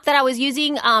 that app that I was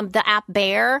using, the app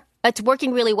Bear, it's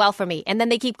working really well for me. And then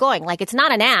they keep going. Like, it's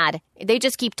not an ad. They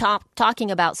just keep talking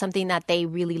about something that they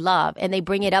really love. And they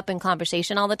bring it up in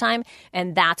conversation all the time.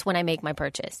 And that's when I make my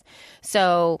purchase.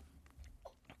 So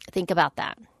think about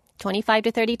that. 25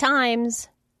 to 30 times.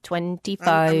 25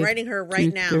 I'm writing her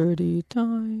right now. 30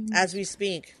 times. As we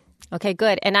speak. Okay,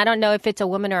 good. And I don't know if it's a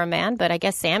woman or a man, but I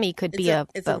guess Sammy could be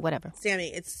but whatever.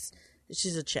 Sammy,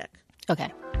 she's a chick.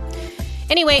 Okay.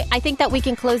 Anyway, I think that we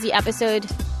can close the episode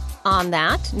on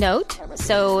that note.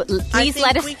 So please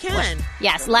let us... we can.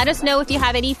 Yes, let us know if you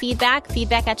have any feedback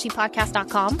at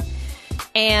shepodcast.com.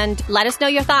 And let us know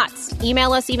your thoughts.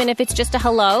 Email us even if it's just a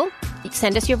hello.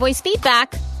 Send us your voice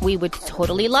feedback. We would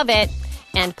totally love it.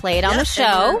 And play it on the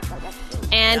show.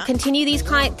 And continue these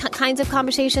kinds of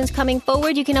conversations coming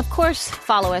forward. You can, of course,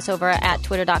 follow us over at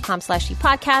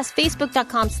twitter.com/shepodcast,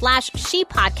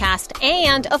 facebook.com/shepodcast,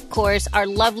 and, of course, our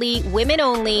lovely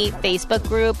women-only Facebook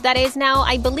group that is now,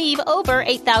 I believe, over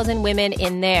 8,000 women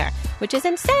in there, which is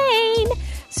insane.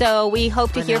 So we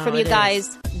hope to hear from you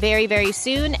guys very, very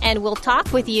soon, and we'll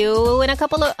talk with you in a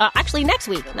couple of... actually, next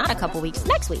week. Not a couple weeks.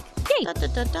 Next week. Yay.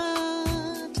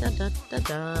 Da, da, da,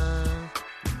 da.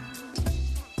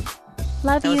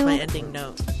 Love That you. was my ending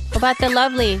note. What about the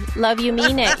lovely? Love you,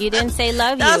 mean it. You didn't say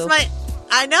love That you. was my.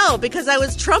 I know, because I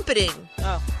was trumpeting.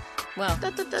 Oh, well. Da,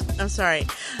 da, da. I'm sorry.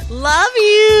 Love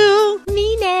you.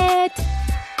 Mean it.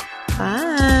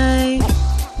 Bye.